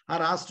us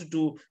are asked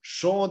to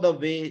show the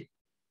way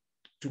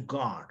to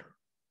God,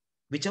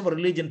 whichever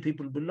religion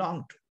people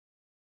belong to.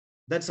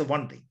 That's the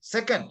one thing.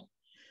 Second,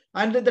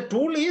 and the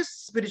tool is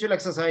spiritual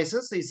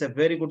exercises is a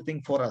very good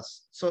thing for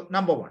us. So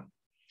number one.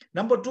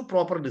 Number two,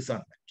 proper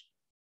discernment.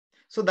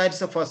 So that's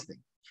the first thing.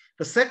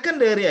 The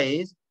second area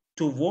is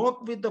to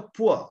walk with the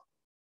poor,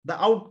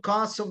 the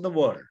outcasts of the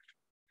world,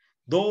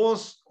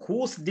 those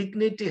whose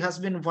dignity has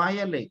been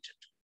violated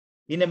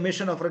in a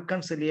mission of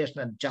reconciliation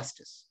and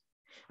justice.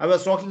 I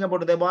was talking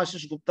about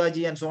Debashish Gupta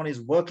ji and so on is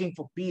working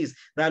for peace.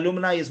 The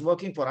alumni is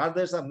working for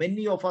others.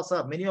 Many of us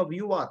are, many of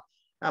you are.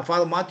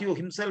 Father Matthew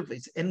himself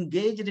is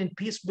engaged in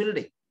peace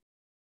building.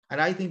 And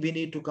I think we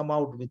need to come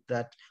out with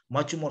that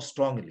much more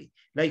strongly.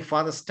 Like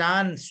Father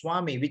Stan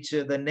Swami, which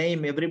the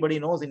name everybody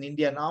knows in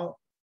India now,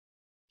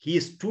 he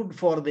stood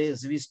for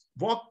this. We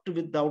walked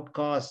with the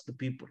outcasts, the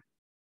people.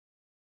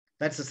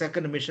 That's the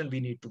second mission we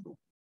need to do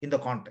in the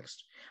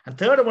context. And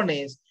third one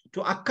is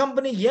to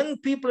accompany young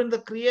people in the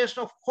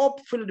creation of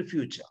hope-filled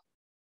future.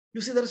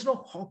 You see, there is no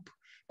hope.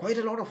 Quite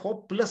a lot of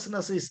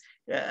hopelessness is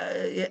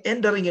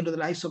entering into the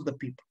lives of the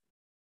people.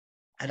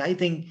 And I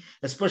think,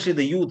 especially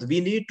the youth, we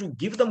need to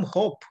give them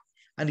hope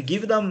and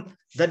give them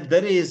that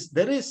there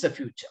is a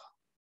future.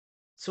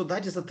 So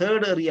that is the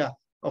third area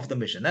of the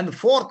mission. And the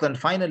fourth and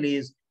finally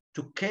is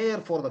to care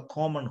for the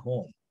common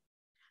home.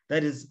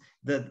 That is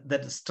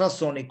the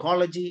stress on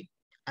ecology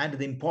and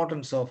the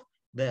importance of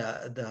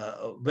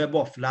the web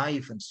of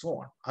life and so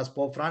on, as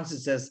Pope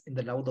Francis says in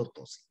the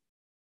Laudato Si.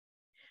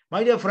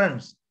 My dear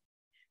friends,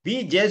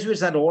 we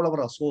Jesuits and all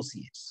our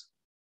associates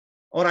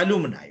or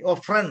alumni or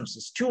friends,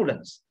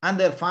 students and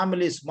their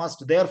families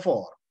must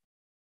therefore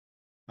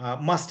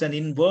an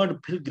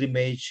inward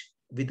pilgrimage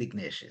with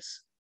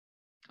Ignatius.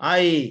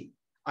 I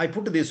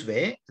put it this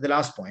way, the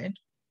last point.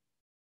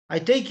 I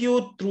take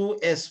you through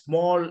a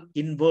small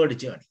inward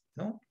journey.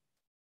 No?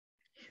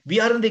 We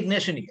are in the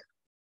Ignatian year.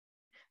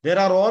 There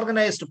are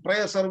organized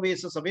prayer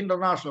services of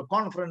international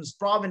conference,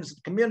 province,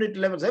 community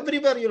levels.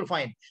 Everywhere you'll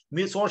find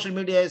social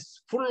media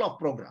is full of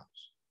programs.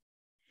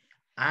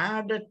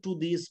 Added to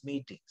these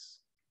meetings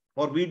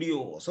or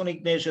videos on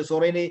Ignatius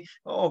or any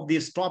of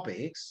these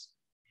topics,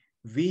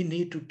 we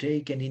need to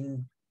take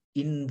an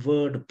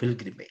inward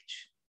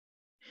pilgrimage.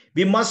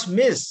 We must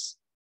miss,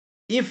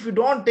 if we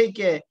don't take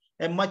a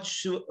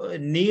much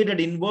needed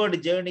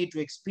inward journey to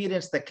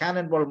experience the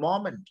cannonball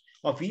moment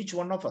of each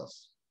one of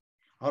us,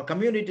 our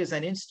communities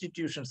and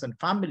institutions and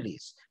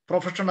families,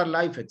 professional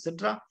life,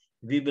 etc.,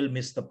 we will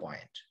miss the point.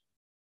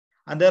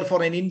 And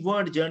therefore, an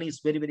inward journey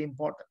is very, very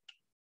important.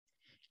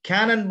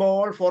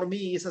 Cannonball for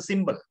me is a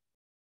symbol,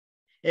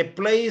 a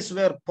place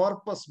where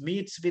purpose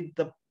meets with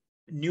the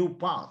new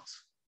path.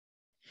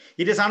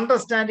 It is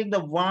understanding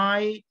the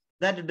why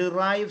that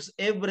derives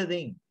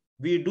everything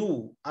we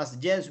do as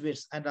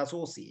Jesuits and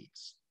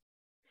associates.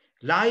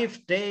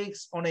 Life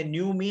takes on a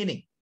new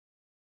meaning,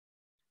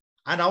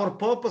 and our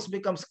purpose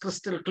becomes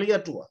crystal clear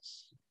to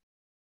us.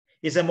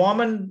 It's a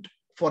moment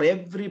for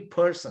every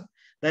person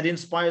that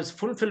inspires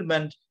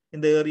fulfillment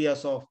in the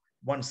areas of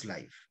one's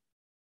life.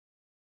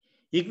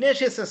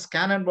 Ignatius's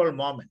Cannonball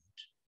moment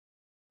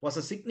was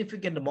a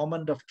significant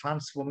moment of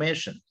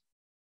transformation.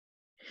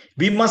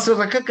 We must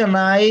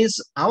recognize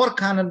our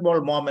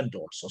Cannonball moment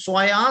also. So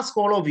I ask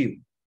all of you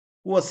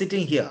who are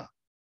sitting here,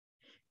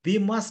 we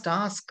must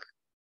ask,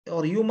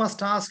 or you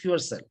must ask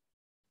yourself,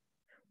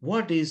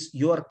 what is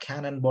your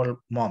Cannonball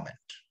moment?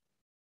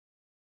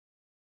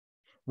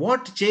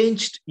 What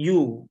changed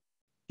you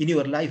in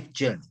your life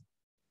journey?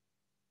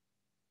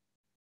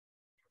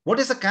 What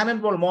is a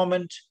Cannonball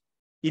moment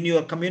in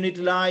your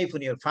community life,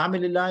 in your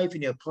family life,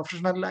 in your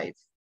professional life?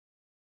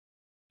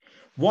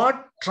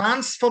 What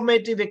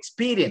transformative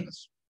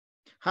experience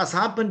has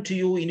happened to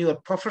you in your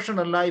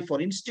professional life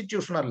or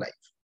institutional life,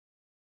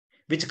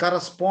 which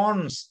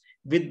corresponds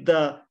with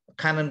the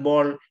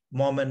Cannonball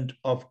moment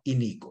of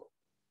inigo?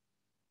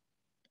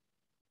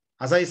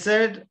 As I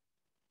said,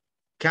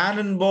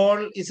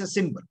 Cannonball is a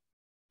symbol.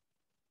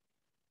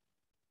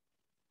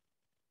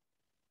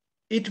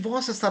 It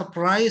was a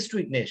surprise to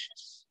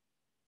Ignatius,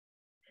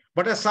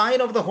 but a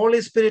sign of the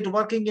Holy Spirit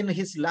working in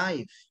his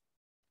life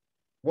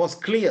was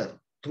clear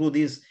through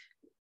this,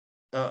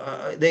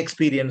 the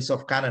experience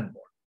of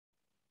Cannonball.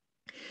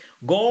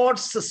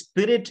 God's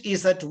Spirit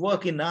is at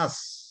work in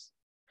us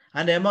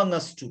and among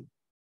us too.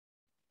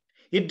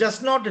 It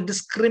does not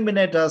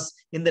discriminate us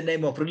in the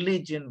name of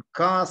religion,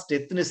 caste,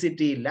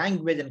 ethnicity,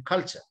 language, and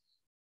culture.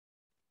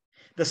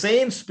 The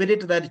same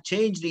spirit that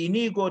changed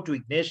Inigo to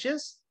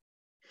Ignatius,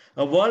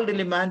 a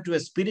worldly man to a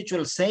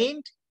spiritual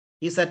saint,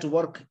 is at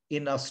work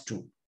in us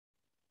too.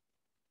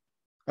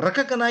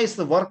 Recognize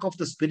the work of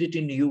the Spirit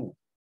in you,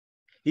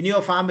 in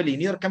your family,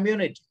 in your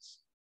communities,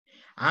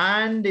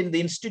 and in the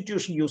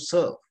institution you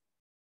serve.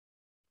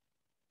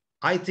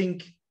 I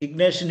think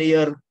Ignatian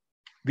year,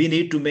 we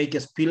need to make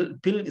a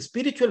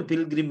spiritual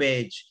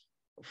pilgrimage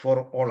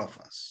for all of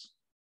us.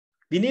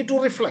 We need to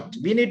reflect.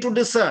 We need to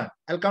discern.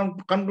 I'll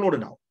conclude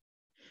now.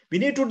 We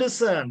need to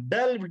discern,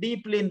 delve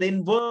deeply in the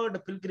inward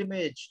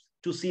pilgrimage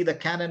to see the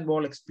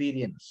Cannonball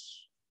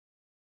experience.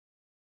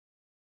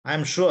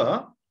 I'm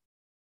sure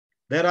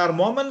there are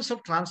moments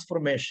of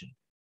transformation,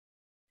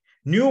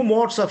 new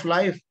modes of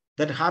life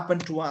that happen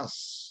to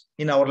us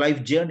in our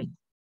life journey.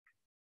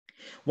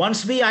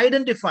 Once we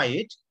identify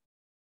it,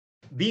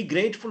 be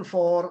grateful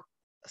for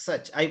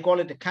such. I call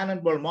it a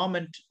Cannonball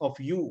moment of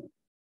you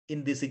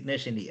in this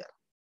Ignatian year.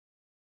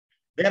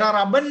 There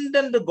are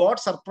abundant God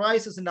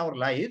surprises in our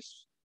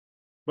lives,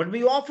 but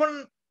we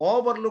often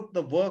overlook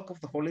the work of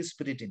the Holy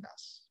Spirit in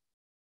us,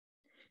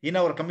 in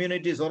our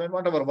communities or in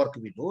whatever work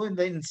we do, in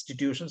the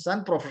institutions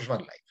and professional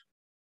life.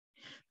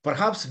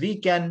 Perhaps we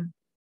can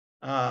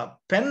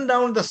pen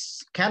down the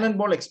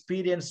Cannonball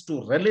experience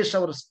to relish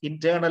our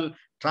internal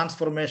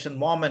transformation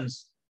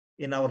moments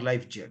in our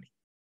life journey.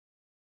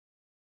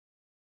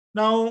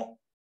 Now,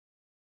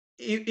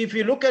 if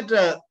you look at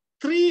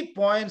 3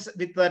 points,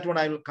 with that one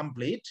I will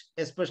complete.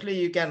 Especially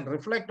you can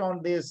reflect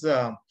on this,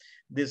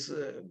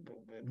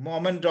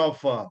 moment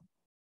of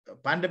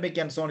pandemic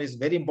and so on is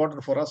very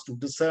important for us to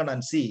discern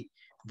and see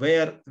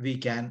where we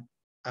can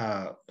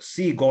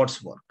see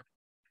God's work.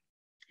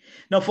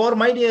 Now, for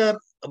my dear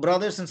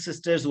brothers and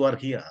sisters who are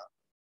here,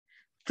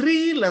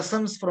 3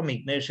 lessons from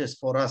Ignatius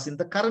for us in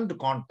the current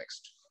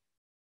context.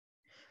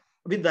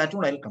 With that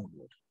one, I'll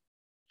conclude.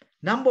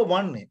 Number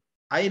 1,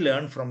 I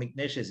learned from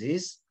Ignatius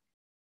is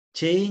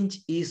change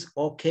is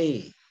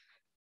okay.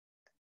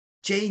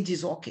 Change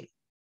is okay.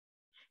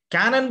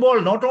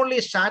 Cannonball not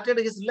only shattered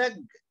his leg,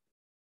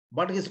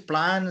 but his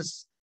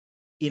plans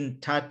in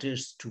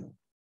tatters too.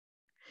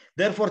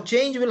 Therefore,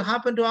 change will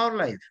happen to our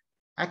life.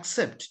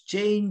 Accept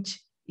change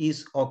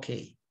is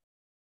okay.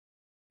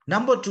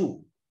 Number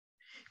 2,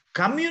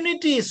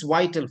 community is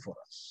vital for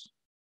us.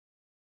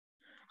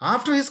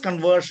 After his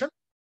conversion,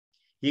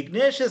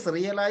 Ignatius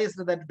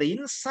realized that the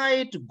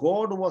insight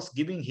God was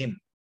giving him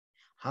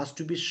has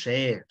to be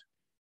shared.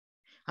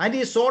 And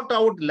he sought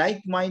out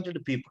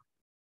like-minded people.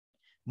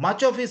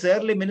 Much of his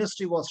early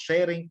ministry was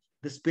sharing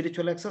the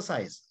spiritual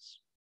exercises.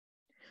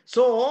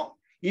 So,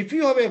 if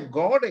you have a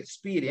God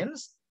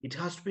experience, it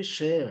has to be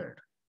shared.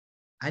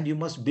 And you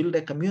must build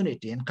a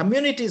community. And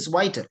community is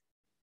vital.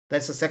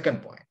 That's the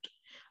second point.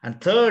 And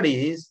third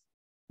is,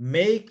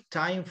 make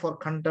time for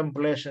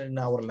contemplation in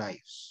our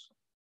lives.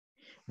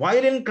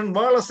 While in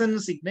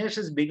convalescence,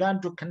 Ignatius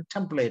began to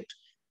contemplate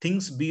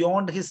things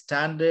beyond his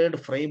standard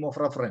frame of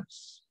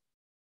reference.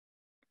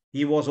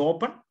 He was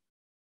open,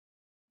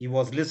 he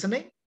was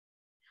listening,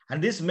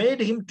 and this made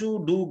him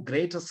to do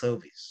greater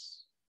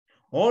service,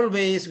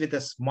 always with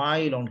a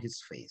smile on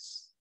his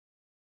face.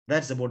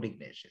 That's about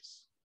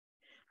Ignatius.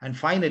 And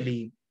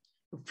finally,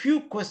 a few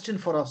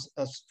questions for us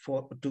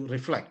to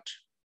reflect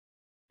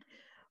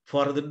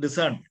for the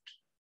discernment.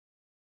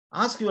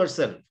 Ask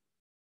yourself,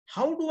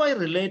 how do I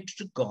relate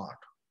to God?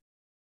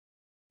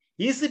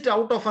 Is it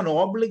out of an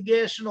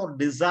obligation or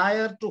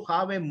desire to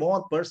have a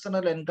more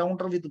personal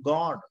encounter with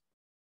God?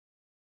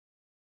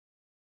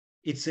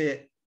 It's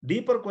a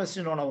deeper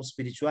question on our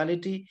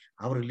spirituality,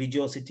 our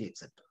religiosity,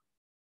 etc.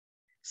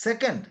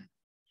 Second,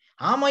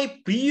 am I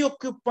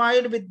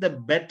preoccupied with the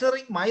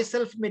bettering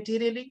myself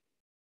materially?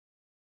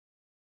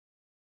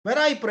 When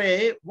I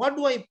pray, what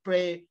do I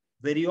pray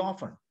very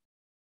often?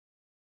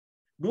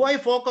 Do I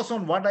focus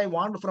on what I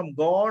want from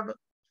God,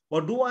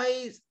 or do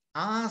I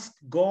ask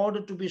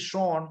God to be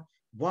shown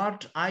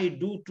what I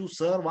do to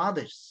serve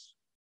others?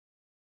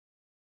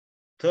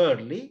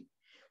 Thirdly,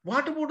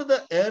 what about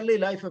the early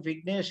life of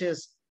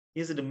Ignatius?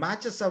 Is it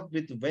matches up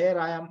with where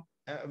I am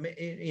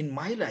in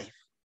my life?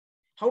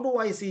 How do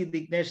I see the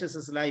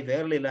Ignatius's life,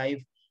 early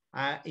life,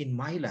 in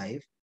my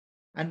life?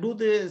 And do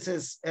this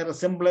as a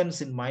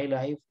resemblance in my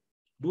life?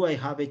 Do I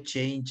have a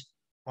change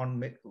on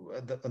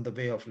the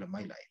way of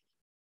my life?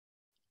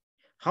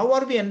 How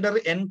are we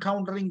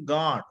encountering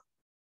God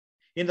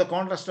in the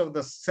context of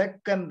the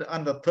second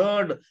and the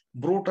third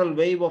brutal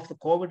wave of the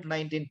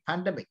COVID-19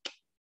 pandemic?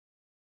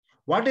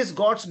 What is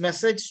God's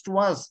message to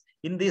us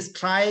in these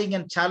trying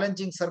and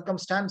challenging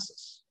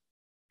circumstances?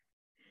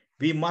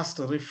 We must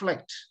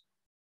reflect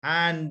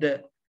and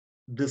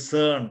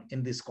discern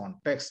in this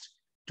context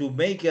to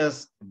make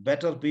us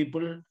better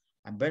people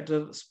and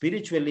better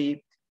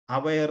spiritually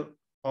aware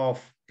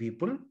of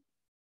people,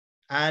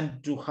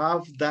 and to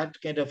have that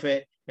kind of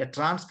a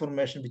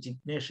transformation which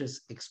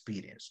Ignatius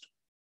experienced.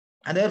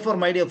 And therefore,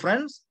 my dear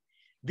friends,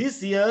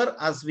 this year,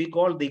 as we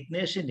call the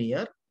Ignatian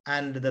year,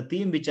 and the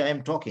theme which I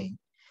am talking,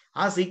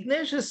 as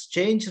Ignatius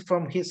changed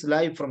from his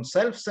life from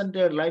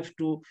self-centered life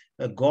to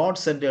a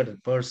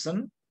God-centered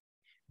person,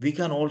 we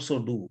can also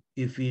do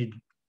if we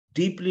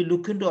deeply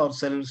look into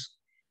ourselves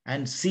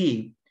and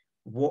see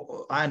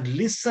and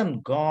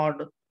listen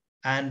God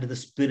and the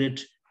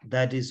Spirit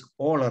that is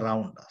all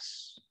around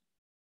us.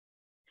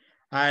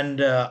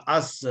 And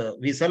as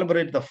we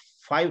celebrate the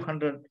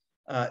 500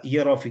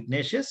 year of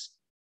Ignatius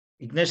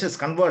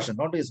conversion,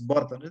 not his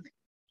birth or anything,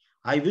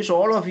 I wish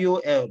all of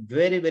you a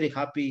very, very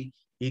happy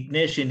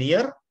Ignatian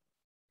year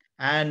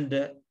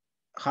and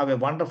have a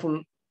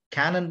wonderful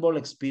Cannonball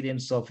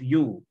experience of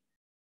you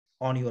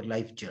on your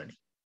life journey.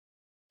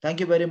 Thank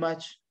you very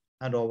much,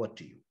 and over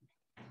to you.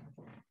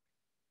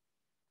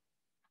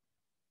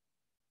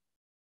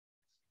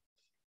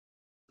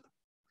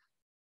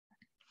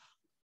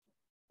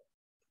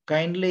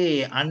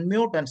 Kindly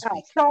unmute and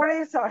speak.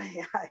 Sorry.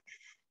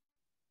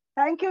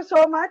 Thank you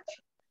so much,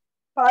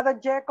 Father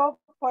Jacob,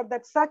 for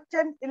that such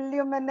an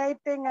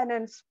illuminating and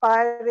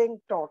inspiring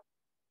talk.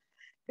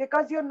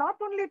 Because you not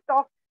only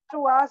talked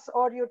to us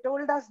or you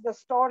told us the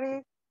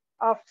story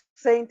of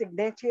Saint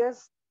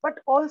Ignatius, but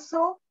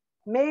also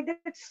made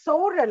it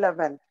so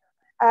relevant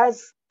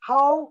as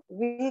how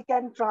we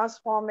can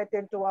transform it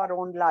into our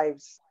own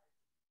lives.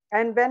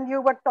 And when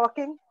you were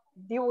talking,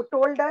 you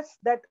told us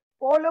that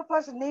all of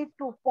us need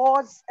to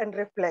pause and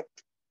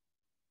reflect.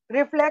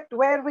 Reflect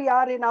where we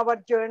are in our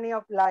journey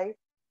of life.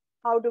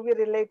 How do we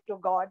relate to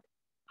God?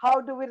 How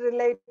do we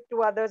relate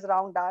to others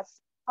around us?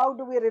 How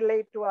do we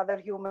relate to other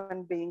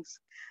human beings?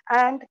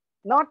 And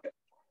not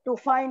to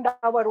find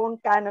our own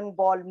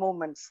cannonball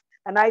moments.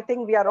 And I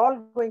think we are all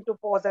going to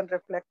pause and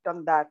reflect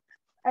on that.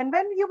 And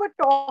when you were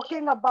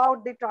talking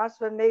about the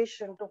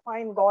transformation to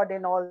find God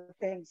in all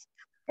things,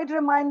 it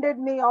reminded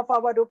me of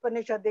our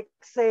Upanishadic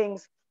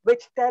sayings,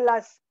 which tell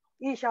us,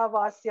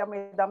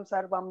 Ishavasyam idam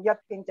sarvam yat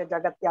kincha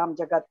jagatyam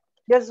jagat.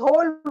 This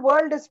whole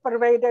world is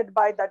pervaded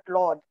by that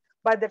Lord,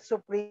 by that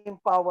supreme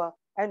power,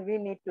 and we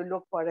need to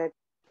look for it.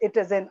 It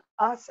is in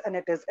us and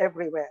it is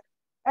everywhere.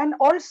 And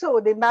also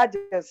the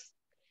images,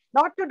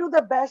 not to do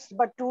the best,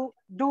 but to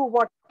do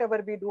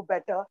whatever we do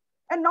better,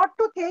 and not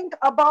to think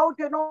about,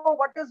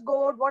 what is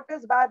good, what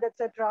is bad,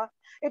 etc.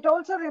 It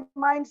also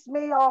reminds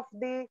me of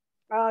the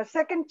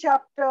second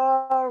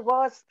chapter,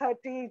 verse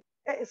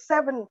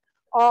 37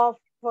 of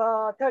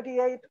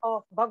 38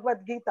 of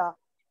Bhagavad Gita,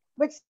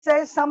 which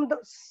says,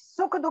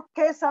 Sukha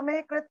dukkhe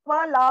same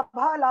kritva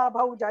labha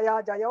labhau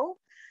jaya jayau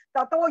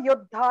tato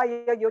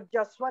yuddhaya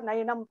yujjasva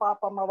nainam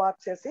papam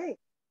avapsyasi.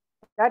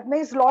 That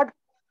means, Lord,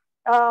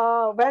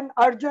 when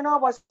Arjuna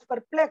was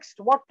perplexed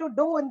what to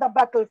do in the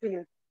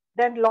battlefield,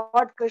 then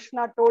Lord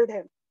Krishna told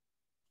him,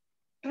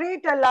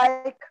 treat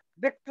alike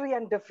victory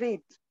and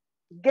defeat,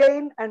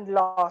 gain and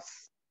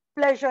loss,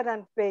 pleasure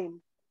and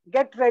pain.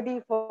 Get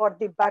ready for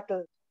the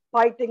battle.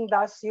 Fighting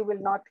thus, you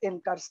will not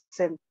incur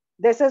sin.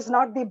 This is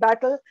not the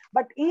battle,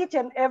 but each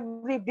and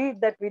every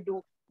deed that we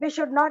do. We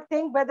should not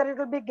think whether it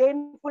will be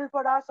gainful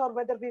for us or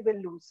whether we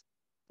will lose,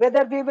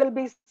 whether we will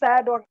be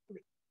sad or.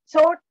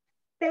 So,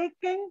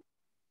 taking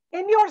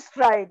in your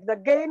stride the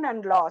gain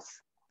and loss,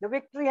 the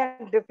victory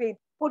and defeat,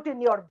 put in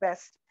your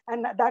best.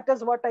 And that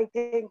is what I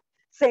think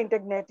Saint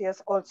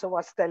Ignatius also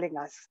was telling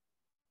us.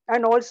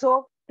 And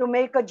also to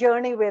make a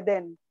journey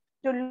within,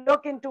 to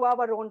look into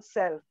our own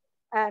self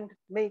and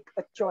make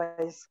a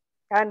choice.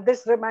 And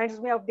this reminds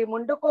me of the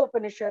Mundaka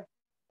Upanishad,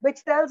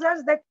 which tells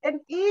us that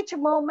in each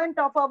moment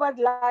of our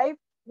life,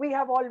 we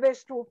have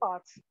always two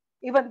paths.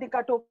 Even the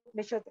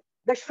Kathopanishad,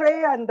 the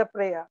Shreya and the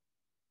Preya,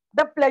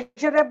 the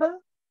pleasurable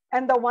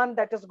and the one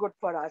that is good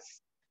for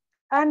us.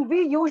 And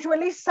we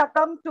usually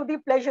succumb to the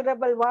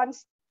pleasurable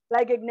ones,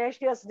 like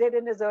Ignatius did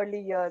in his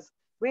early years.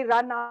 We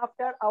run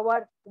after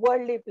our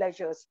worldly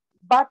pleasures.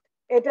 But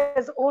it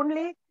is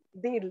only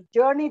the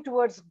journey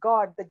towards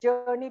God, the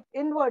journey,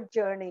 inward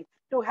journey,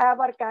 to have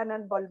our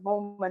cannonball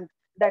moment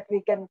that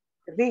we can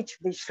reach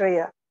the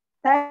Shreya.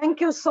 Thank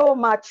you so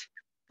much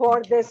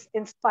for this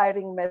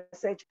inspiring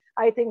message.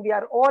 I think we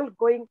are all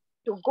going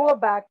to go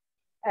back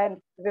and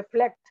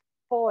reflect,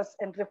 pause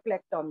and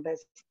reflect on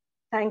this.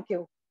 Thank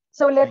you.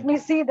 So let me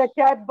see the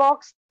chat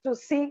box to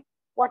see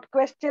what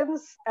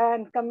questions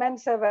and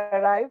comments have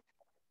arrived.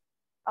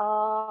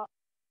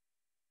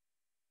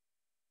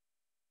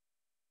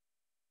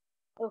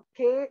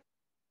 Okay,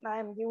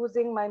 I'm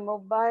using my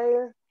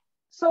mobile.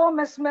 So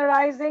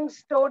mesmerizing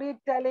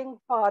storytelling,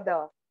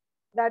 Father.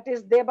 That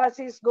is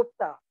Debasis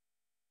Gupta.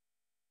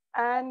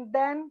 And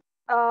then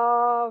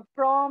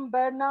from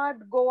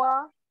Bernard,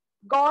 Goa,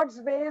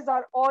 God's ways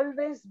are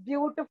always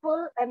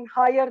beautiful and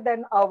higher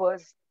than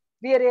ours.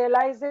 We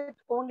realize it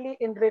only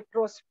in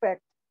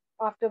retrospect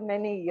after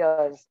many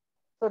years.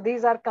 So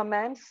these are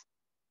comments.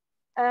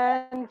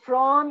 And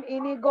from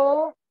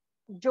Inigo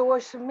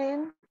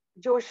Joshim,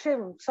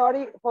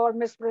 sorry for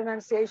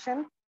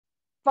mispronunciation.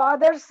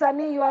 Father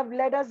Sunny, you have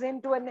led us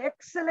into an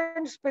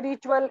excellent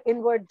spiritual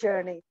inward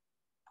journey.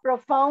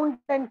 Profound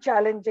and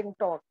challenging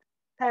talk.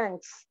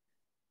 Thanks.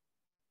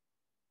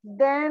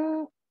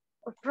 Then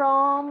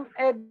from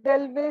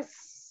Edelvis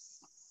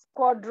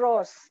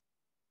Quadros.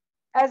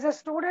 As a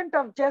student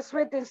of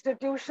Jesuit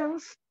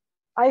institutions,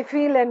 I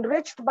feel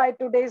enriched by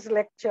today's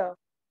lecture.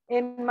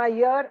 In my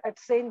year at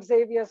St.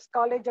 Xavier's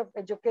College of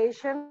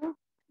Education,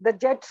 the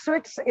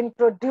Jesuits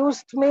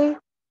introduced the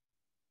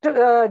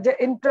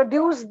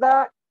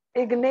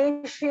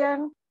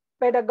Ignatian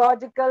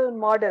pedagogical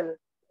model,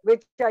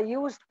 which I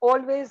used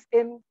always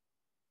in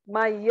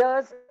my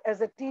years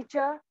as a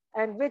teacher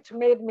and which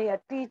made me a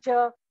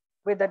teacher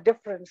with a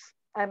difference.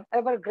 I'm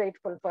ever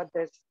grateful for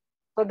this.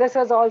 So this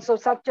is also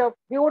such a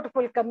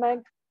beautiful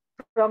comment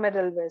from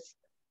Edelweiss.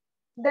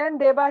 Then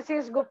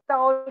Devashish Gupta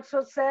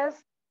also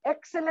says,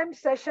 excellent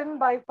session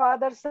by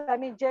Father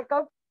Sunny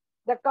Jacob.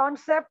 The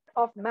concept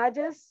of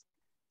magis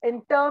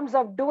in terms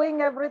of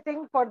doing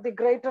everything for the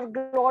greater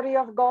glory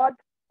of God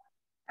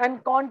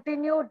and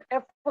continued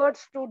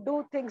efforts to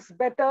do things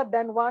better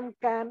than one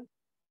can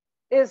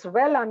is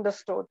well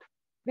understood.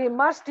 We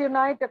must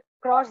unite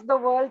across the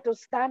world to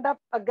stand up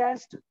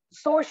against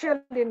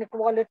social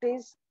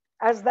inequalities,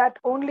 as that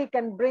only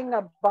can bring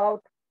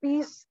about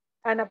peace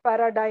and a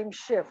paradigm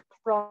shift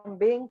from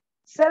being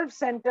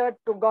self-centered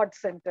to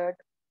God-centered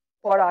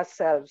for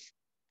ourselves.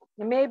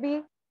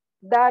 Maybe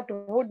that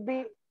would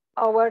be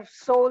our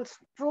soul's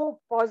true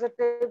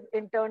positive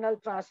internal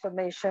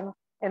transformation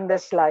in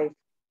this life.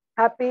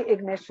 Happy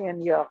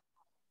Ignatian year.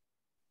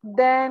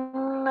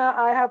 Then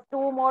I have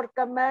two more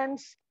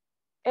comments.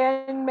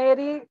 And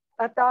Mary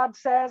Attard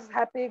says,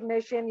 Happy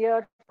Ignatian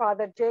year,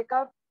 Father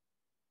Jacob.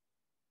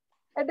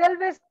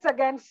 Edelweiss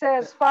again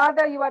says,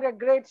 Father, you are a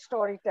great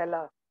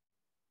storyteller.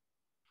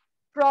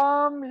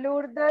 From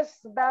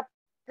Lourdes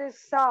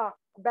Baptista,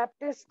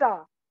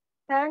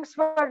 thanks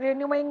for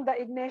renewing the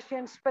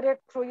Ignatian spirit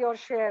through your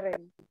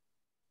sharing.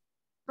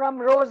 From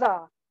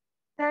Rosa,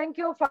 thank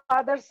you,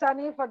 Father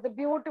Sunny, for the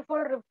beautiful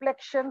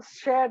reflections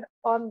shared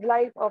on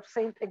life of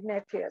Saint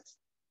Ignatius.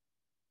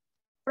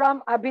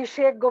 From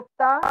Abhishek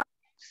Gupta,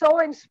 so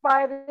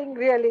inspiring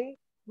really,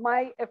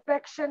 my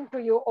affection to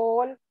you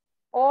all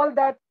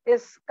that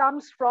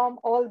comes from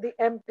all the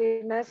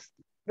emptiness,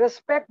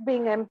 respect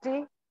being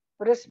empty,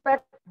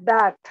 respect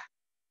that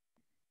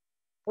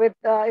with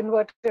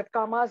inverted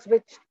commas,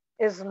 which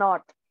is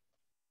not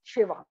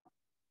Shiva.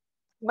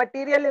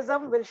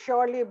 Materialism will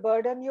surely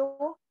burden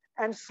you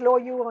and slow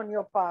you on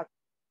your path.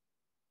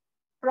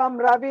 From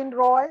Ravin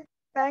Roy,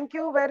 thank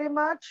you very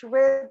much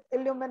with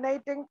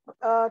illuminating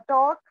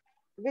talk.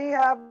 We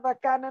have a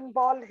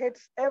cannonball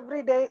hits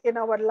every day in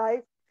our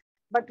life,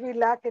 but we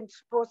lack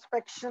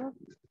introspection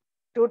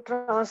to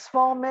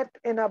transform it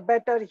in a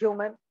better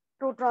human,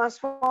 to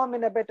transform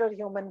in a better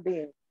human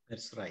being.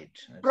 That's right.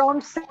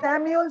 From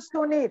Samuel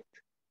Sunit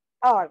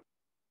R.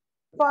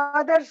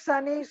 Father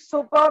Sunny,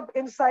 superb,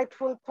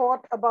 insightful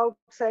thought about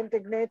Saint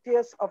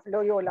Ignatius of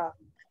Loyola.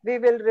 We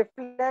will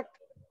reflect.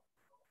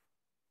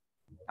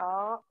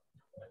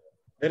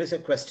 There is a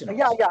question.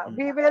 Yeah.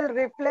 We will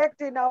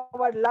reflect in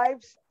our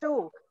lives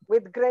too,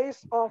 with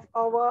grace of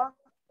our,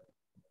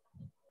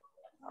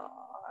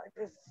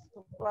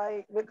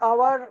 with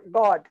our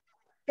God.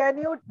 Can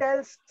you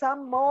tell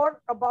some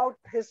more about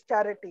his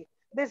charity?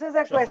 This is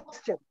a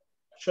question.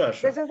 Sure.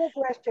 This is a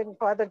question,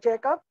 Father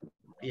Jacob.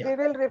 Yeah. We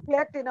will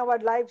reflect in our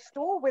lives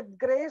too, with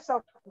grace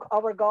of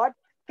our God.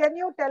 Can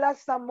you tell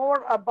us some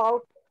more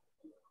about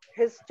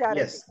his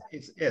charity?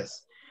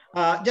 Yes.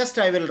 Just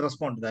I will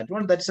respond to that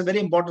one. That's a very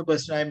important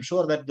question. I'm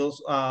sure that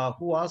those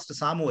who asked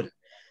Samuel,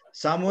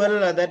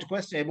 that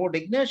question about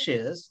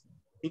Ignatius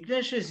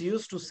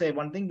used to say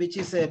one thing, which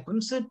is a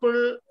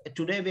principle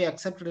today we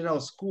accepted in our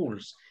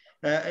schools,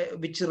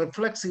 which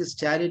reflects his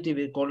charity.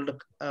 We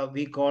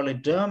call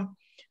it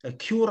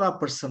cura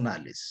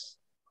personalis.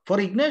 For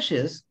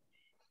Ignatius,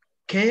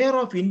 care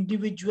of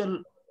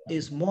individual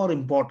is more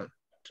important.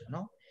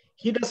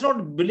 He does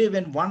not believe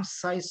in one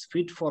size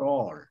fit for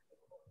all.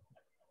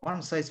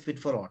 One size fit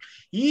for all.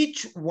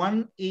 Each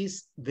one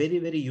is very,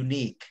 very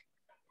unique.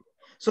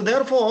 So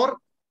therefore,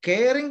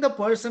 caring the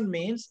person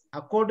means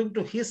according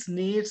to his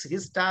needs,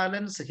 his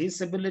talents,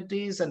 his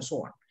abilities, and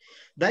so on.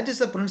 That is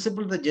the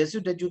principle the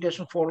Jesuit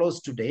education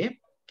follows today.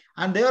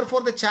 And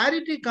therefore, the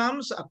charity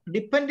comes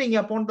depending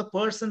upon the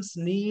person's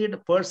need,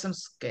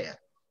 person's care.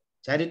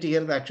 Charity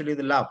here is actually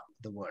the love,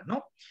 the word,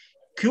 no?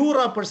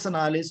 Cura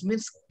personalis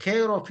means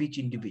care of each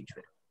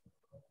individual.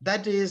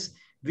 That is,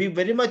 we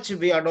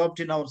adopt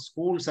in our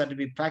schools and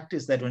we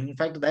practice that one. In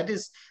fact, that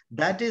is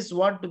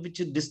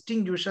which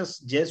distinguishes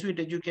Jesuit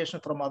education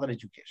from other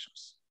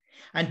educations.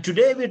 And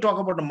today we talk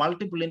about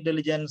multiple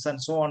intelligence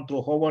and so on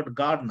through Howard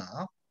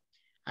Gardner.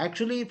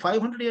 Actually,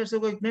 500 years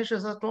ago,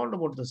 Ignatius has told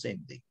about the same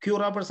thing.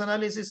 Cura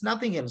personalis is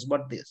nothing else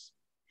but this.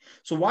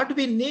 So what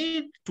we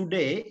need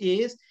today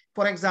is,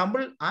 for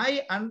example,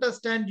 I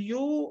understand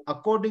you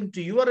according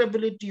to your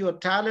ability, your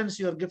talents,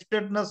 your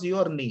giftedness,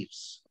 your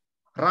needs,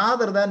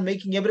 rather than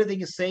making everything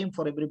the same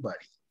for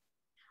everybody.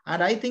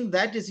 And I think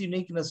that is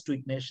uniqueness to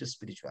Ignatius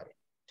spirituality.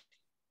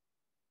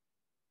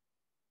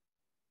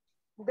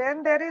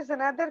 Then there is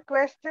another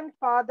question,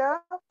 Father,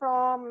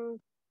 from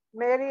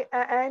Mary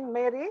and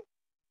Mary.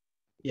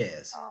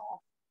 Yes.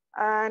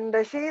 And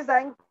she is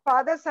saying,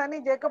 Father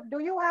Sunny Jacob, do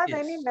you have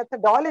any Yes.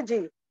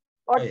 methodology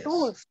or Yes.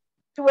 tools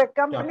to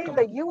accompany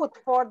the youth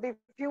for the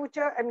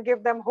future and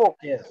give them hope?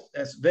 Yes,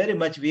 yes, very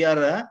much. We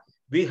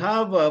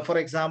have, for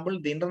example,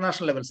 the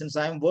international level. Since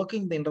I am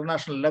working the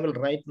international level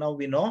right now,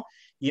 we know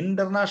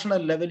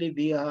international level,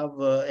 we have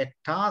a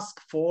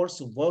task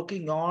force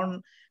working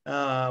on,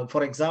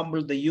 for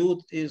example, the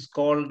youth is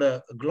called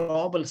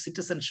Global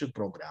Citizenship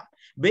Program.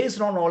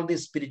 Based on all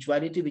this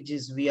spirituality, which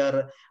is we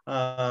are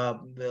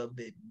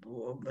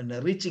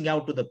reaching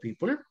out to the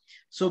people.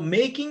 So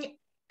making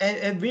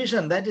a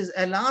vision that is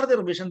a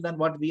larger vision than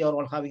what we are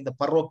all having, the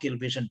parochial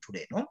vision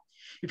today, no?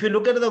 If you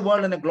look at the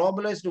world, in a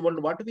globalized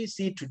world, what we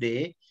see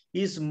today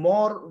is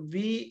more,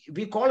 we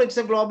call it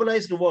a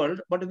globalized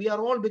world, but we are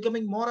all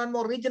becoming more and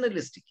more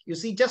regionalistic. You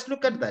see, just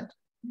look at that.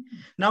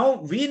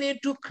 Now, we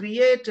need to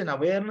create an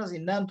awareness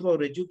in and through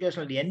our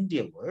educational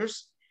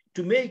endeavors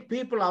to make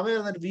people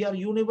aware that we are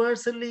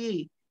universal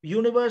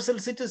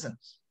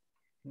citizens,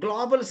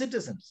 global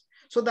citizens.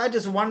 So that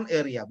is one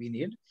area we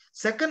need.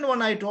 Second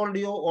one, I told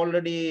you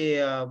already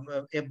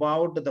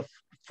about the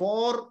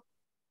four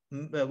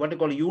what you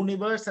call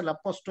universal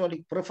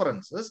apostolic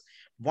preferences.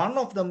 One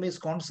of them is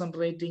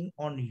concentrating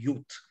on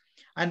youth,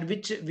 and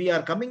which we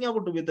are coming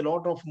out with a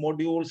lot of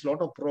modules,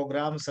 lot of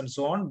programs and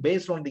so on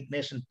based on the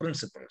Ignatian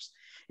principles.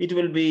 It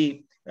will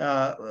be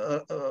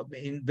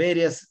in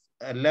various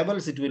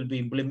levels, it will be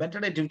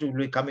implemented, it will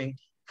be coming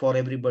for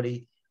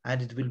everybody,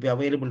 and it will be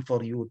available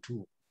for you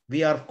too.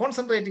 We are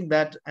concentrating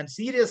that and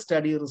serious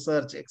study,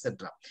 research,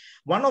 etc.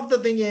 One of the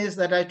things is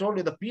that I told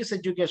you, the peace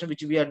education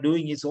which we are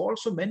doing is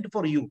also meant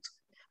for youth.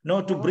 Now,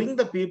 to bring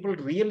the people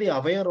really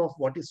aware of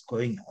what is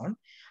going on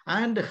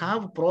and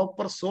have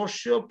proper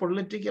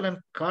socio-political and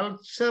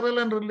cultural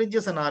and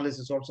religious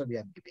analysis also we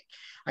are giving.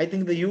 I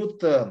think the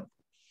youth are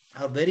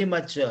very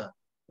much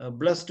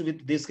blessed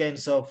with these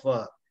kinds of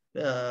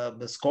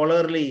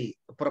scholarly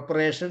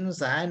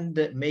preparations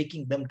and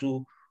making them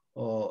to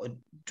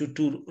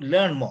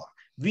learn more.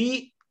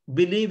 We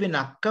believe in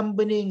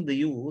accompanying the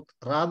youth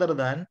rather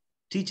than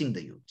teaching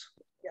the youth.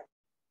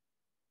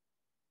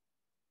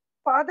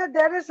 Father,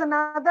 there is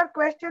another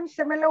question,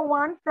 similar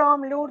one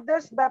from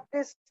Lourdes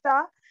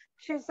Baptista.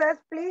 She says,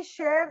 please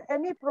share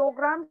any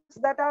programs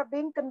that are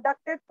being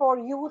conducted for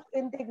youth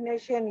in the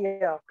Ignatian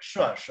year.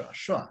 Sure.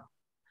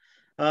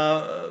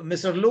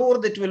 Mr.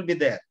 Lourdes, it will be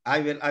there.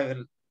 I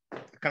will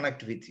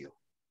connect with you,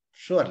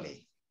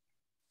 surely.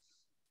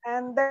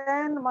 And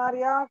then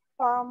Maria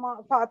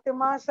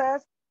Fatima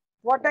says,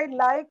 what I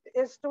liked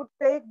is to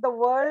take the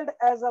world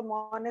as a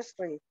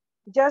monastery,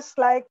 just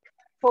like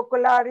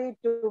Focolari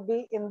to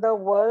be in the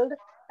world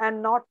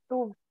and not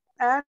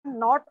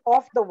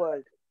of the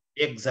world.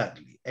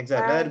 Exactly.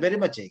 I very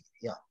much agree.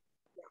 Yeah.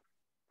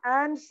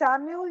 And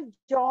Samuel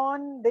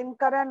John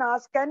Dinkaran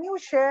asks, can you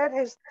share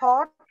his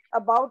thought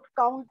about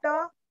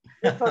counter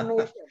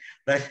reformation?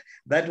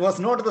 that was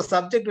not the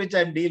subject which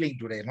I'm dealing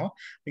today, no?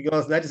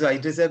 Because that is why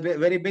it is a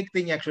very big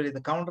thing actually,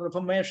 the counter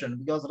reformation.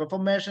 Because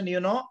reformation,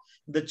 you know,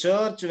 the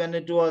church when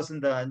it was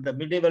in the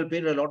medieval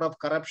period, a lot of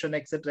corruption,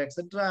 etc.,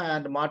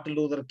 and Martin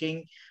Luther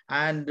King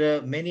and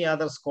many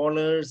other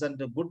scholars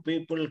and good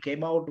people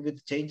came out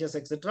with changes,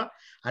 etc.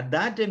 At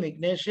that time,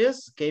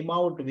 Ignatius came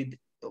out with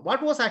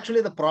what was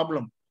actually the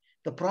problem?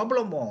 The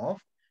problem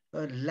of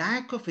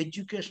lack of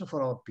education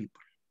for our people.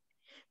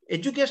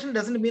 Education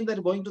doesn't mean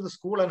that going to the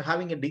school and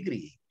having a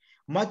degree.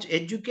 Much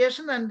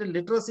education and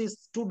literacy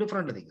is two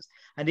different things.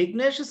 And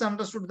Ignatius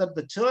understood that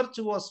the church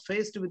was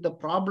faced with the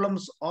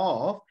problems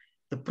of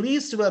the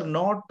priests were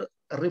not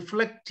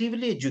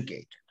reflectively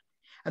educated.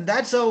 And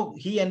that's how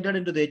he entered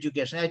into the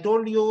education. I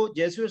told you,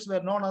 Jesuits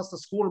were known as the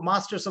school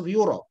masters of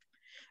Europe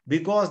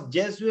because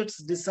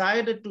Jesuits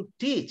decided to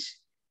teach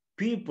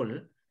people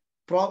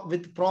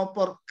with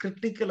proper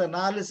critical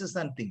analysis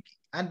and thinking.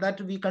 And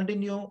that we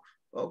continue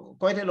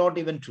quite a lot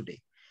even today.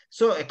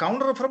 So a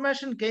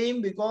counter-reformation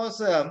came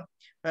because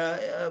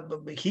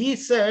he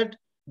said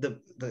the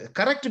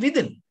correct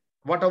within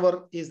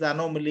whatever is the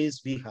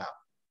anomalies we have.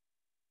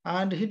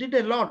 And he did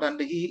a lot,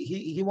 and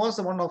he was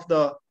one of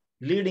the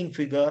leading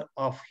figure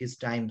of his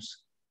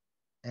times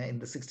in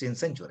the 16th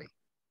century.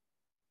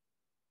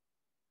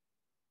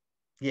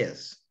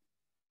 Yes.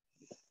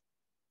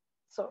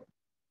 So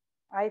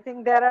I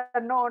think there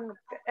are no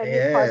any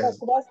further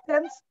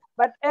questions,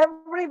 but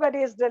everybody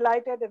is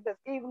delighted in this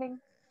evening.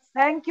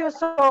 Thank you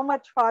so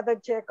much, Father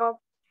Jacob.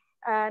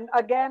 And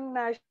again,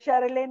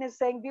 Sherilyn is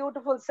saying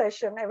beautiful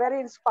session, very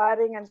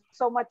inspiring and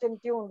so much in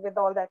tune with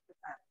all that.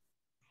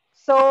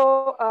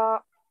 So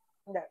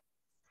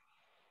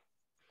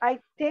I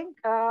think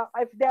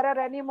if there are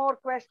any more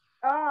questions,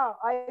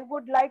 I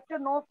would like to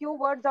know a few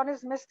words on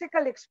his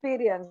mystical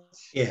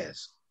experience.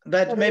 Yes,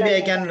 that maybe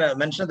I can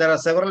mention. There are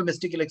several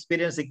mystical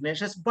experiences,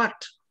 Ignatius, but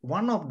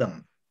one of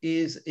them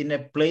is in a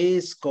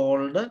place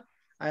called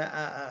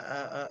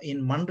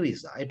in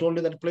Manresa. I told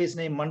you that place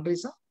named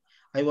Manresa.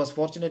 I was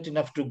fortunate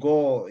enough to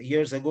go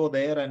years ago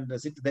there and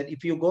sit that.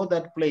 If you go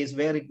that place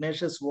where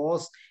Ignatius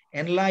was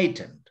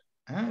enlightened,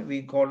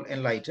 we call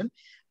enlightened,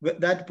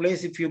 that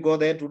place, if you go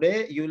there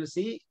today, you will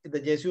see the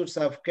Jesuits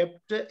have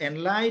kept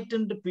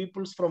enlightened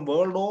peoples from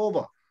world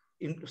over,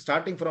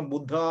 starting from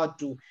Buddha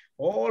to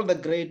all the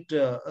great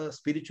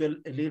spiritual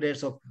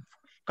leaders of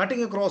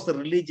cutting across the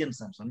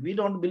religions and so on. We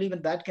don't believe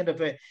in that kind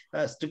of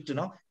a strict,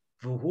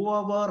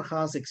 whoever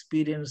has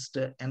experienced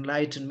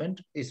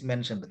enlightenment is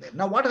mentioned there.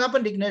 Now, what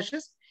happened,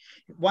 Ignatius?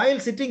 While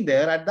sitting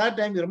there at that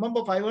time, you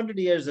remember 500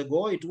 years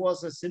ago, it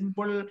was a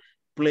simple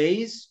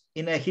place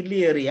in a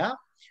hilly area,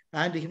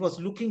 and he was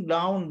looking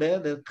down there.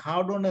 The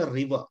Cardona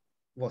River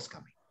was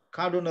coming,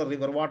 Cardona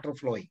River, water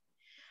flowing.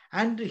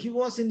 And he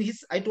was in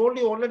his, I told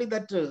you already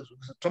that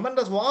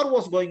tremendous war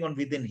was going on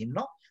within him,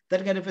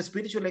 that kind of a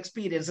spiritual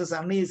experiences,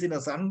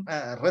 uneasiness,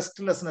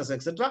 restlessness,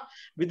 etc.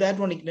 With that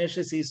one,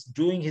 Ignatius is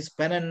doing his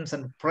penance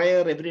and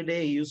prayer every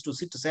day. He used to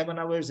sit 7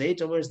 hours,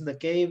 8 hours in the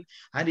cave,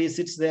 and he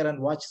sits there and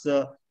watches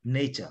the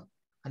nature.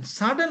 And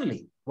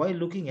suddenly, while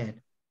looking at,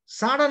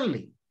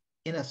 suddenly,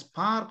 in a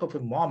spark of a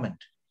moment,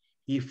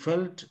 he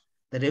felt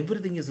that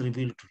everything is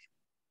revealed to him,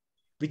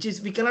 which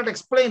is, we cannot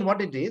explain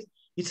what it is.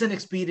 It's an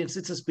experience.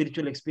 It's a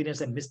spiritual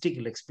experience, a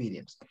mystical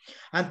experience.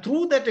 And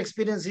through that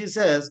experience, he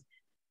says,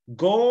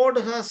 God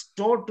has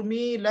taught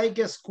me like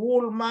a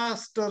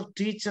schoolmaster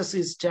teaches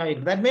his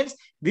child. That means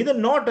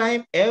within no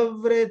time,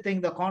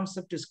 everything, the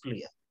concept is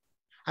clear.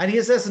 And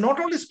he says, not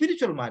only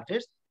spiritual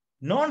matters,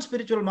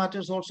 non-spiritual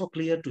matters also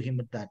clear to him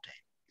at that time.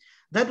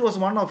 That was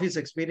one of his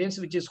experience,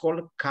 which is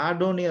called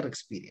Cardonier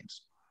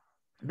experience.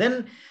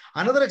 Then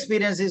another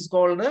experience is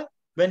called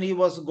when he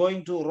was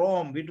going to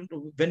Rome,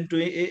 went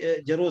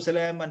to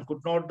Jerusalem and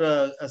could not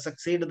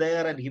succeed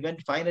there. And he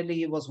went, finally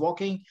he was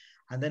walking.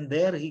 And then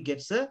there he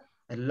gets a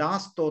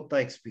Las Tota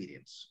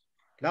experience.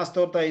 Las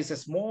Tota is a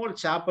small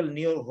chapel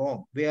near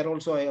Rome, where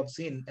also I have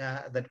seen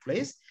that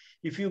place.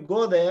 If you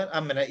go there,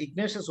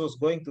 Ignatius was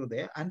going through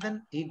there, and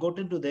then he got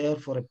into there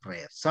for a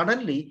prayer.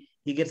 Suddenly,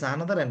 he gets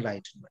another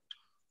enlightenment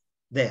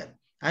there.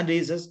 And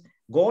he says,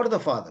 God the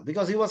Father,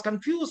 because he was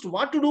confused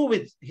what to do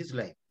with his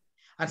life.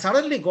 And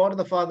suddenly God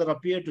the Father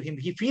appeared to him.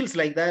 He feels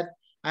like that.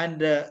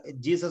 And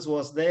Jesus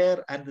was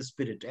there and the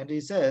Spirit. And he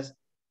says,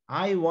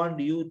 I want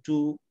you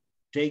to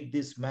take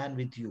this man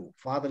with you.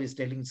 Father is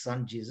telling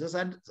son Jesus,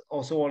 and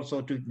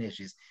also to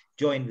Ignatius,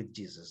 join with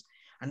Jesus.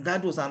 And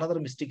that was another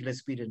mystical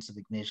experience of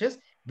Ignatius.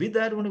 With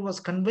that one, he was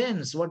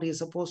convinced what he is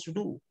supposed to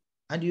do.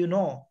 And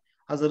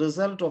as a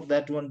result of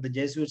that one, the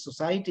Jesuit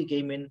society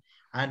came in,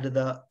 and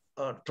the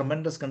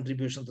tremendous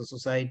contribution the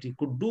society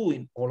could do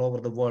in all over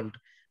the world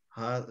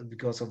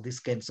because of these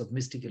kinds of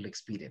mystical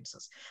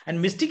experiences. And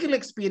mystical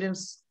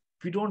experience,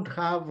 we don't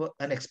have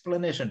an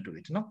explanation to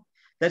it,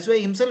 That's why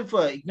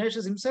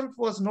Ignatius himself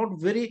was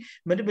not very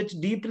much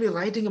deeply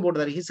writing about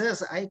that. He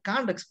says, I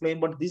can't explain,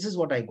 but this is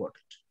what I got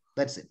it.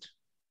 That's it.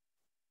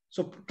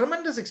 So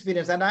tremendous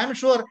experience. And I'm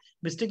sure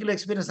mystical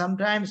experience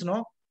sometimes,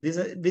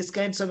 this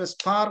kinds of a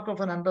spark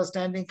of an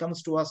understanding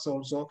comes to us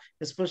also,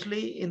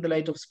 especially in the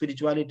light of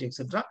spirituality,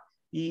 etc.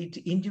 Each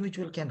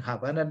individual can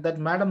have. And that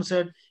madam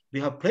said, we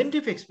have plenty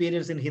of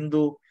experience in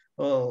Hindu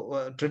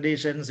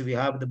traditions. We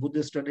have the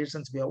Buddhist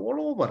traditions. We are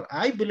all over.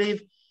 I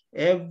believe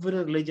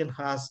every religion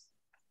has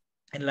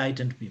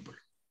enlightened people.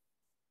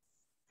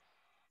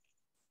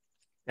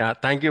 Yeah,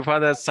 thank you,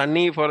 Father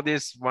Sunny, for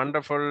this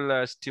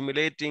wonderful,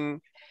 stimulating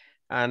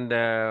and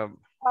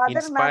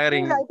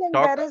inspiring Matthew, I think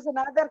talk. there is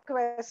another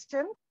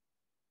question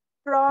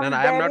from No,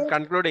 I am not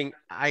concluding.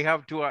 I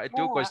have two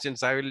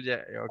questions. I will.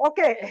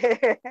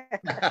 Okay.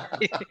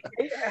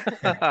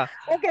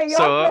 Okay,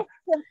 your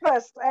question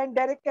first, and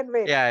Derek can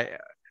wait. Yeah.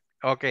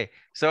 Okay.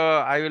 So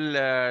I will.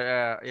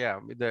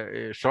 With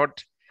the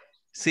short.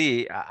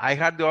 See, I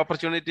had the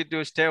opportunity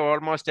to stay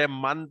almost a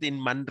month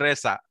in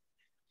Manresa.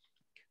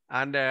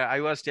 And I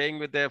was staying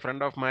with a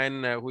friend of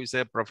mine who is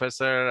a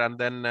professor, and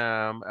then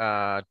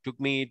took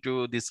me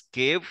to this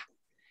cave,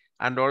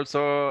 and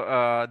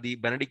also the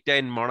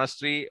Benedictine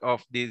monastery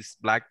of this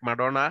Black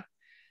Madonna.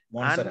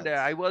 Montserrat. And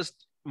I was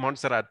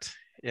Montserrat,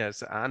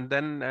 yes. And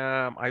then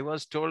I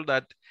was told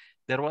that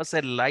there was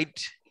a light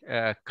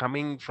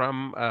coming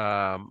from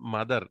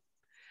Mother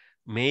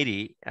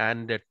Mary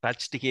and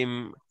touched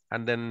him.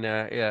 And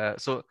then,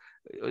 so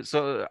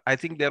I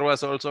think there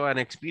was also an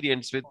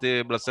experience with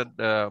the Blessed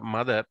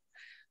Mother.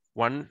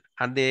 One,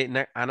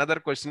 and another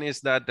question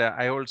is that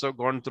I also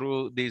gone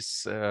through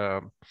this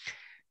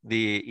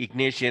the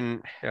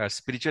Ignatian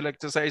spiritual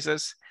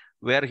exercises,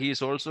 where he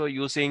is also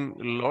using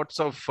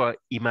lots of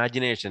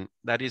imagination.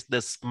 That is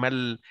the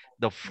smell,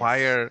 the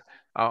fire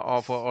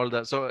of all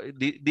the. So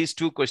these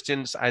two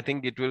questions, I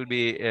think it will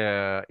be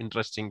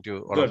interesting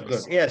to all of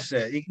us. Good. Yes,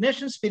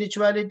 Ignatian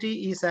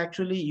spirituality is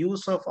actually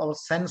use of our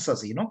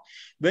senses.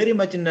 Very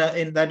much in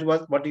that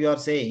what you are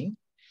saying,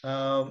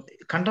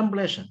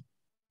 contemplation.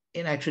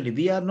 Actually,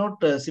 we are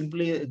not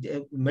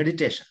simply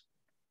meditation.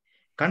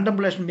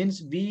 Contemplation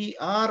means we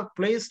are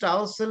placed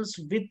ourselves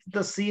with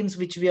the scenes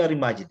which we are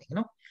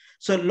imagining.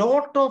 So a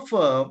lot of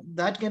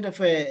that kind of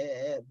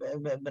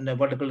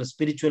what I call a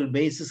spiritual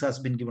basis has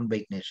been given by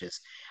Ignatius.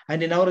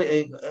 And in our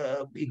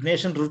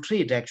Ignatian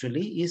retreat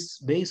actually is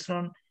based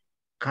on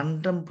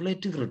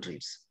contemplative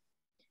retreats.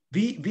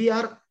 We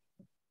are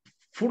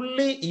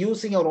fully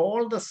using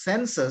all the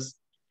senses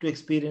to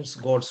experience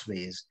God's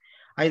ways.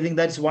 I think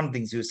that's one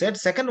thing you said.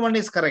 Second one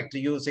is correct.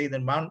 You say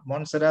that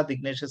Montserrat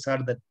Ignatius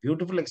had that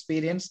beautiful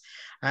experience,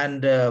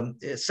 and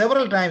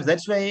several times.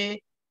 That's why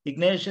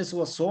Ignatius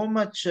was so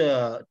much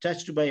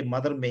touched by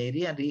Mother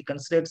Mary, and he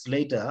considers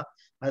later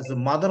as the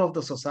mother of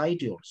the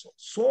society also.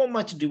 So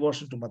much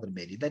devotion to Mother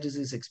Mary. That is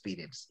his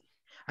experience.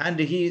 And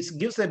he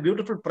gives a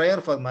beautiful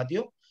prayer for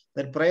Matthew.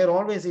 That prayer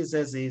always he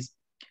says is,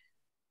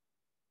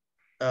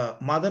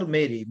 Mother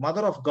Mary,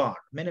 Mother of God.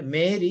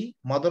 Mary,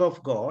 Mother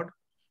of God,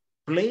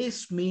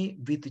 place me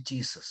with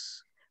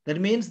Jesus. That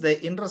means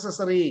the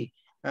intercessory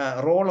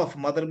role of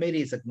Mother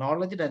Mary is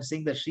acknowledged and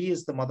saying that she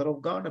is the Mother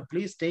of God, and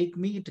please take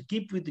me to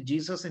keep with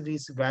Jesus and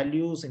his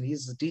values and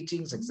his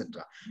teachings,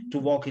 etc., to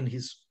walk in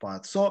his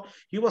path. So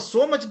he was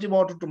so much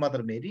devoted to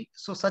Mother Mary.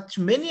 So such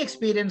many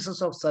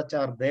experiences of such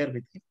are there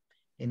with him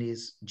in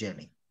his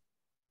journey.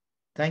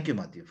 Thank you,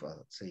 Matthew,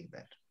 for saying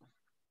that.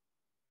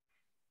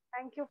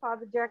 Thank you,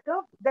 Father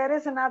Jacob. There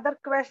is another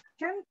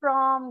question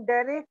from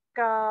Derek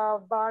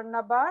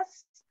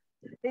Barnabas.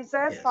 He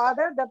says, Yes.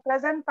 Father, the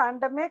present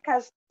pandemic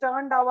has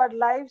turned our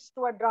lives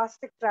to a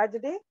drastic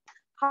tragedy.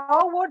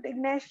 How would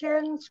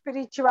Ignatian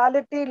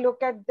spirituality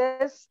look at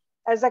this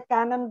as a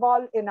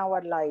cannonball in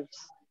our lives?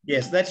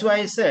 Yes, that's why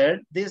I said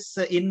this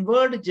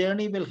inward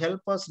journey will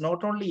help us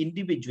not only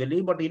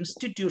individually, but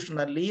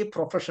institutionally,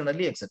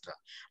 professionally, etc.,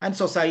 and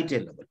society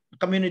level,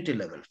 community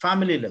level,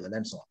 family level,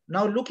 and so on.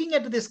 Now, looking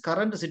at this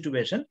current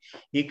situation,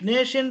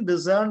 Ignatian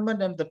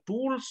discernment and the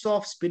tools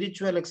of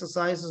spiritual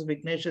exercises of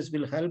Ignatius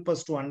will help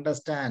us to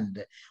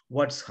understand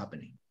what's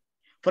happening.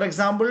 For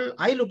example,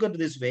 I look at it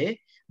this way,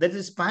 that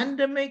this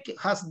pandemic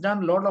has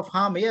done a lot of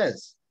harm,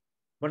 yes,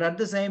 but at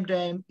the same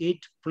time, it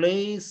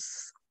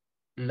plays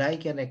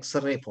like an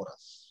X-ray for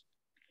us.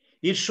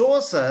 It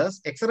shows us,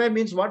 X-ray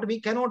means what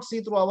we cannot see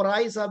through our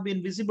eyes have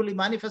been visibly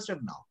manifested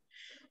now.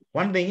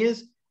 One thing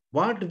is,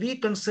 what we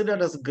consider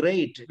as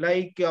great,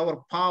 like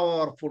our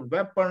powerful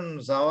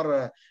weapons,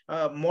 our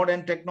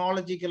modern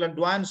technological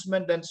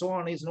advancement and so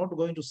on, is not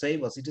going to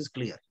save us. It is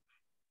clear.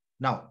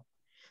 Now,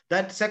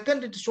 that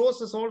second, it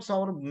shows us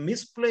also our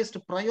misplaced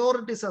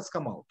priorities has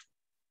come out.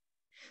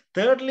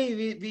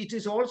 Thirdly, it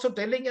is also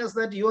telling us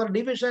that your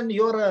division,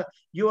 your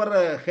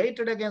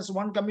hatred against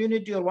one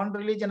community or one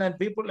religion and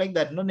people like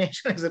that, no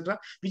nation, etc.,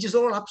 which is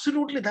all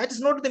absolutely, that is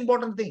not the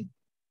important thing.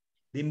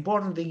 The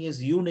important thing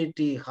is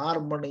unity,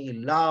 harmony,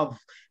 love,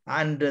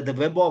 and the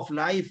web of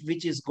life,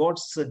 which is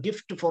God's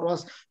gift for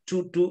us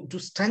to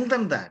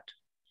strengthen that.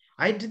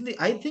 I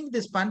think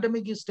this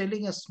pandemic is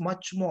telling us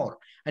much more,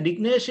 and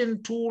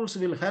Ignatian tools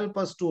will help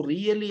us to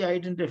really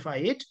identify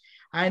it,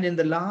 and in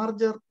the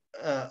larger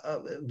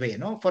way.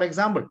 No, for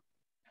example,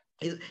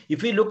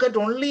 if we look at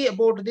only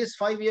about this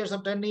 5 years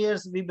or 10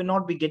 years, we will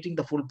not be getting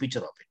the full picture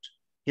of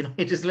it.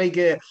 It is like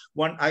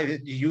I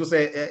use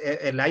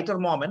a lighter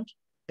moment.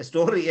 A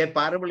story, a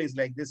parable is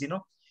like this.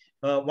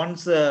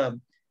 Once the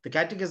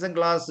catechism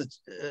class,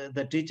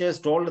 the teachers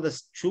told the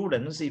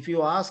students, if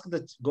you ask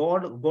the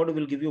God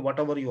will give you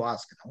whatever you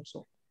ask.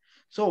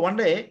 So one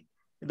day,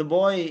 the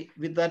boy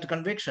with that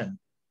conviction,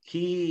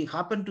 he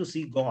happened to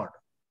see God,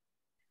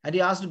 and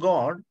he asked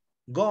God,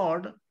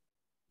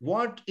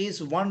 what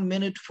is 1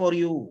 minute for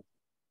you?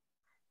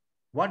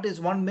 What is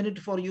 1 minute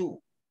for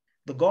you?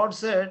 The God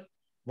said,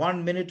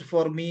 1 minute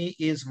for me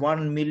is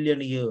 1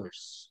 million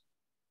years.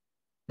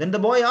 Then the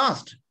boy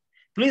asked,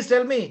 please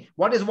tell me,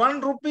 what is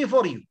 1 rupee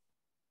for you?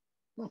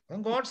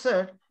 And God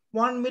said,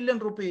 1 million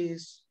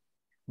rupees.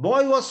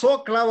 Boy was so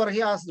clever,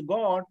 he asked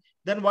God,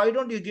 then why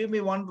don't you give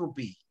me 1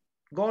 rupee?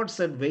 God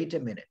said, wait a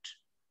minute.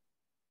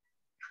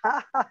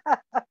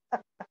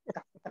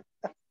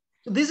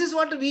 So this is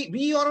what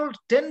we all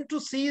tend to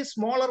see,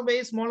 smaller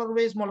ways.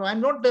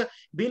 I'm not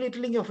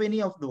belittling of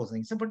any of those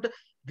things, but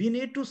we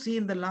need to see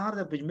in the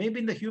larger picture. Maybe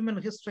in the human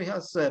history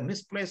has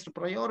misplaced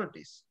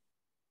priorities.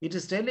 It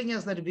is telling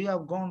us that we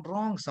have gone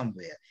wrong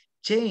somewhere.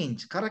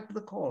 Change, correct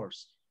the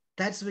course.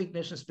 That's what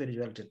Ignatian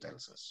spirituality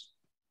tells us.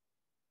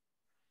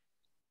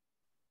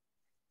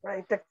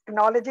 Right,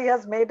 technology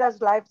has made us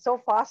life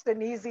so fast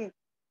and easy.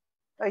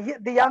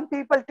 The young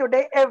people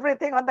today,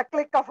 everything on the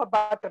click of a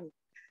button.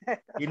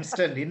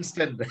 Instant. Yes.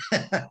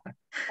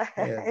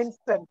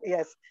 Instant,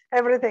 yes.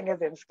 Everything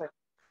is instant.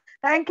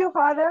 Thank you,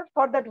 Father,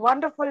 for that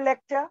wonderful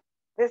lecture.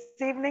 This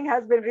evening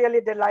has been really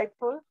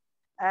delightful.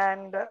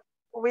 And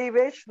we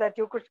wish that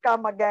you could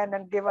come again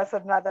and give us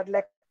another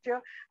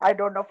lecture. I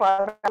don't know if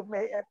I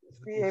may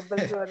be able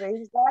to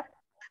arrange that.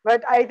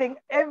 But I think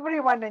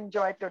everyone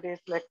enjoyed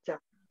today's lecture.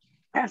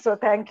 So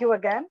thank you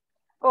again.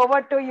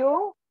 Over to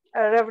you,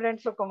 Reverend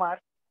Sukumar.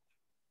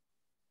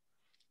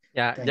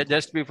 Yeah,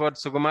 just before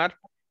Sukumar,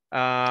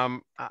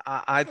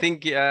 I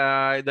think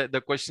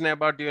the question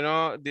about,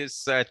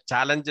 these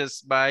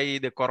challenges by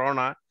the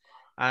corona,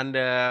 and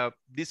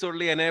this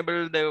only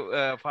enabled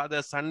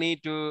Father Sunny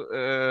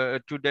to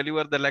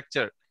deliver the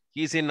lecture.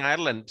 He's in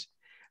Ireland,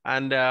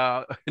 and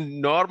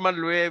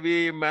normal way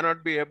we may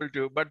not be able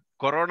to, but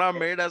corona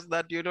made us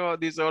that,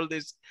 all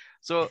this.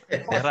 So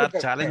there are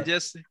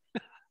challenges.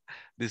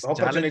 these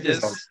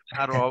Opportunities challenges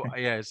are,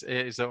 yes,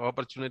 it's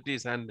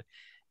opportunities, and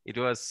it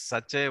was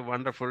such a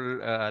wonderful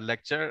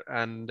lecture,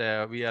 and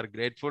we are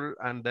grateful,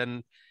 and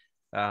then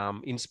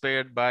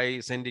inspired by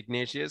St.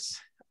 Ignatius,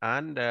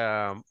 and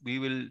we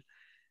will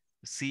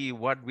see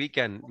what we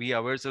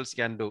ourselves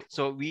can do.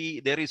 So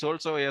there is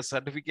also a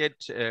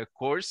certificate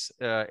course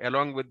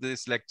along with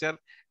this lecture,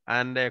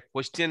 and a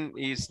question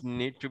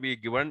need to be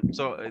given.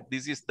 So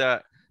this is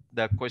the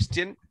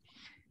question.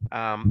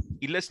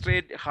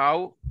 Illustrate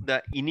how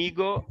the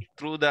inigo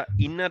through the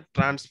inner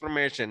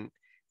transformation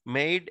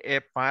made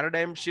a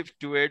paradigm shift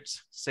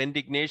towards St.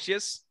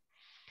 Ignatius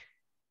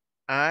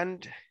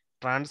and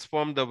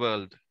transform the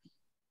world.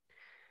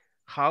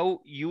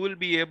 How you will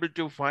be able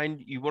to find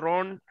your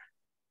own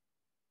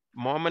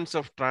moments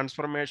of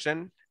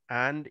transformation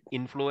and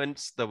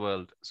influence the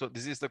world. So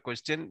this is the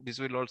question. This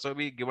will also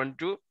be given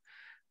to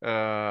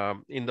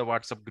in the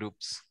WhatsApp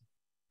groups.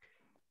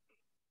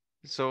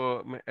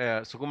 So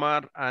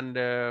Sukumar and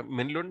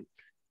Minlun.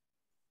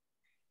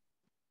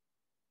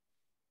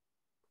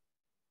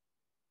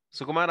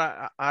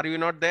 Sukumar, are you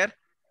not there?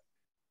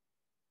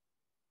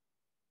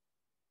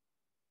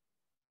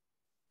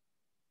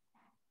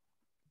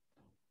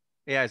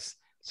 Yes.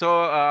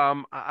 So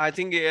I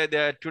think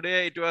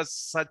today it was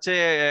such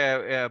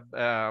a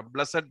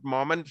blessed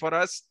moment for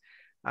us.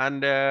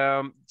 And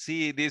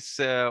see this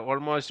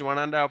almost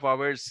 1.5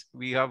 hours,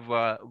 we have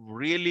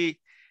really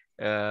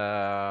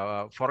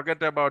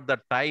forget about the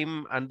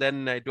time. And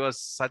then it was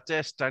such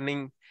a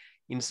stunning,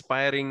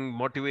 inspiring,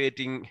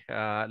 motivating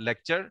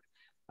lecture.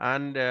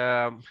 And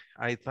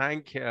I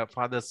thank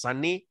Father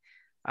Sunny,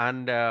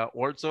 and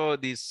also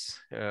this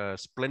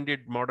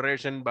splendid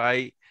moderation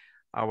by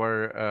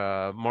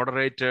our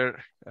moderator,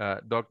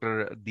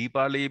 Dr.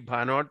 Deepali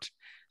Bhanot,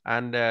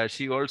 and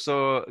she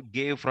also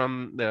gave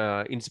from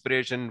the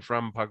inspiration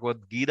from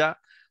Bhagavad Gita.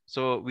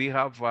 So we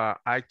have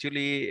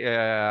actually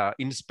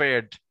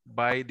inspired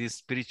by this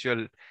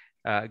spiritual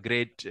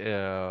great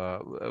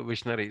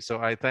visionary. So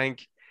I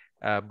thank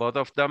both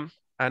of them.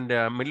 And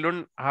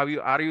Milun,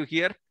 are you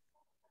here?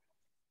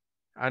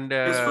 And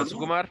Yes,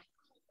 Sukumar?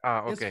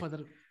 Okay. Yes,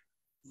 Father.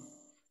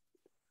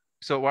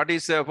 So what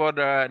is for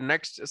the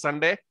next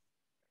Sunday?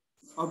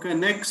 Okay,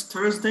 next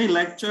Thursday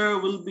lecture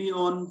will be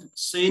on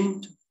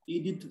Saint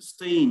Edith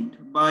Stein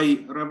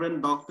by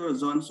Reverend Dr.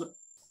 John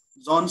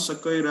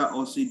Sakoira,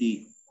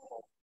 OCD.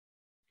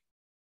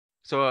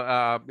 So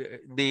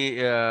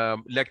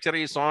the lecture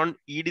is on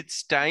Edith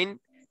Stein,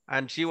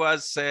 and she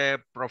was a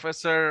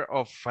professor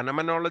of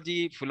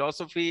phenomenology,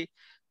 philosophy,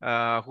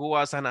 who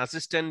was an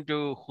assistant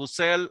to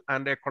Husserl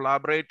and a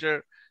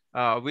collaborator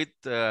with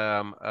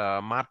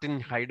Martin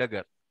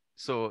Heidegger.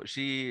 So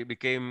she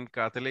became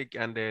Catholic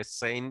and a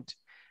saint,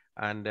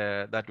 and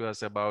that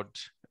was about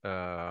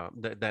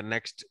the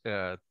next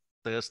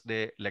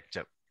Thursday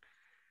lecture.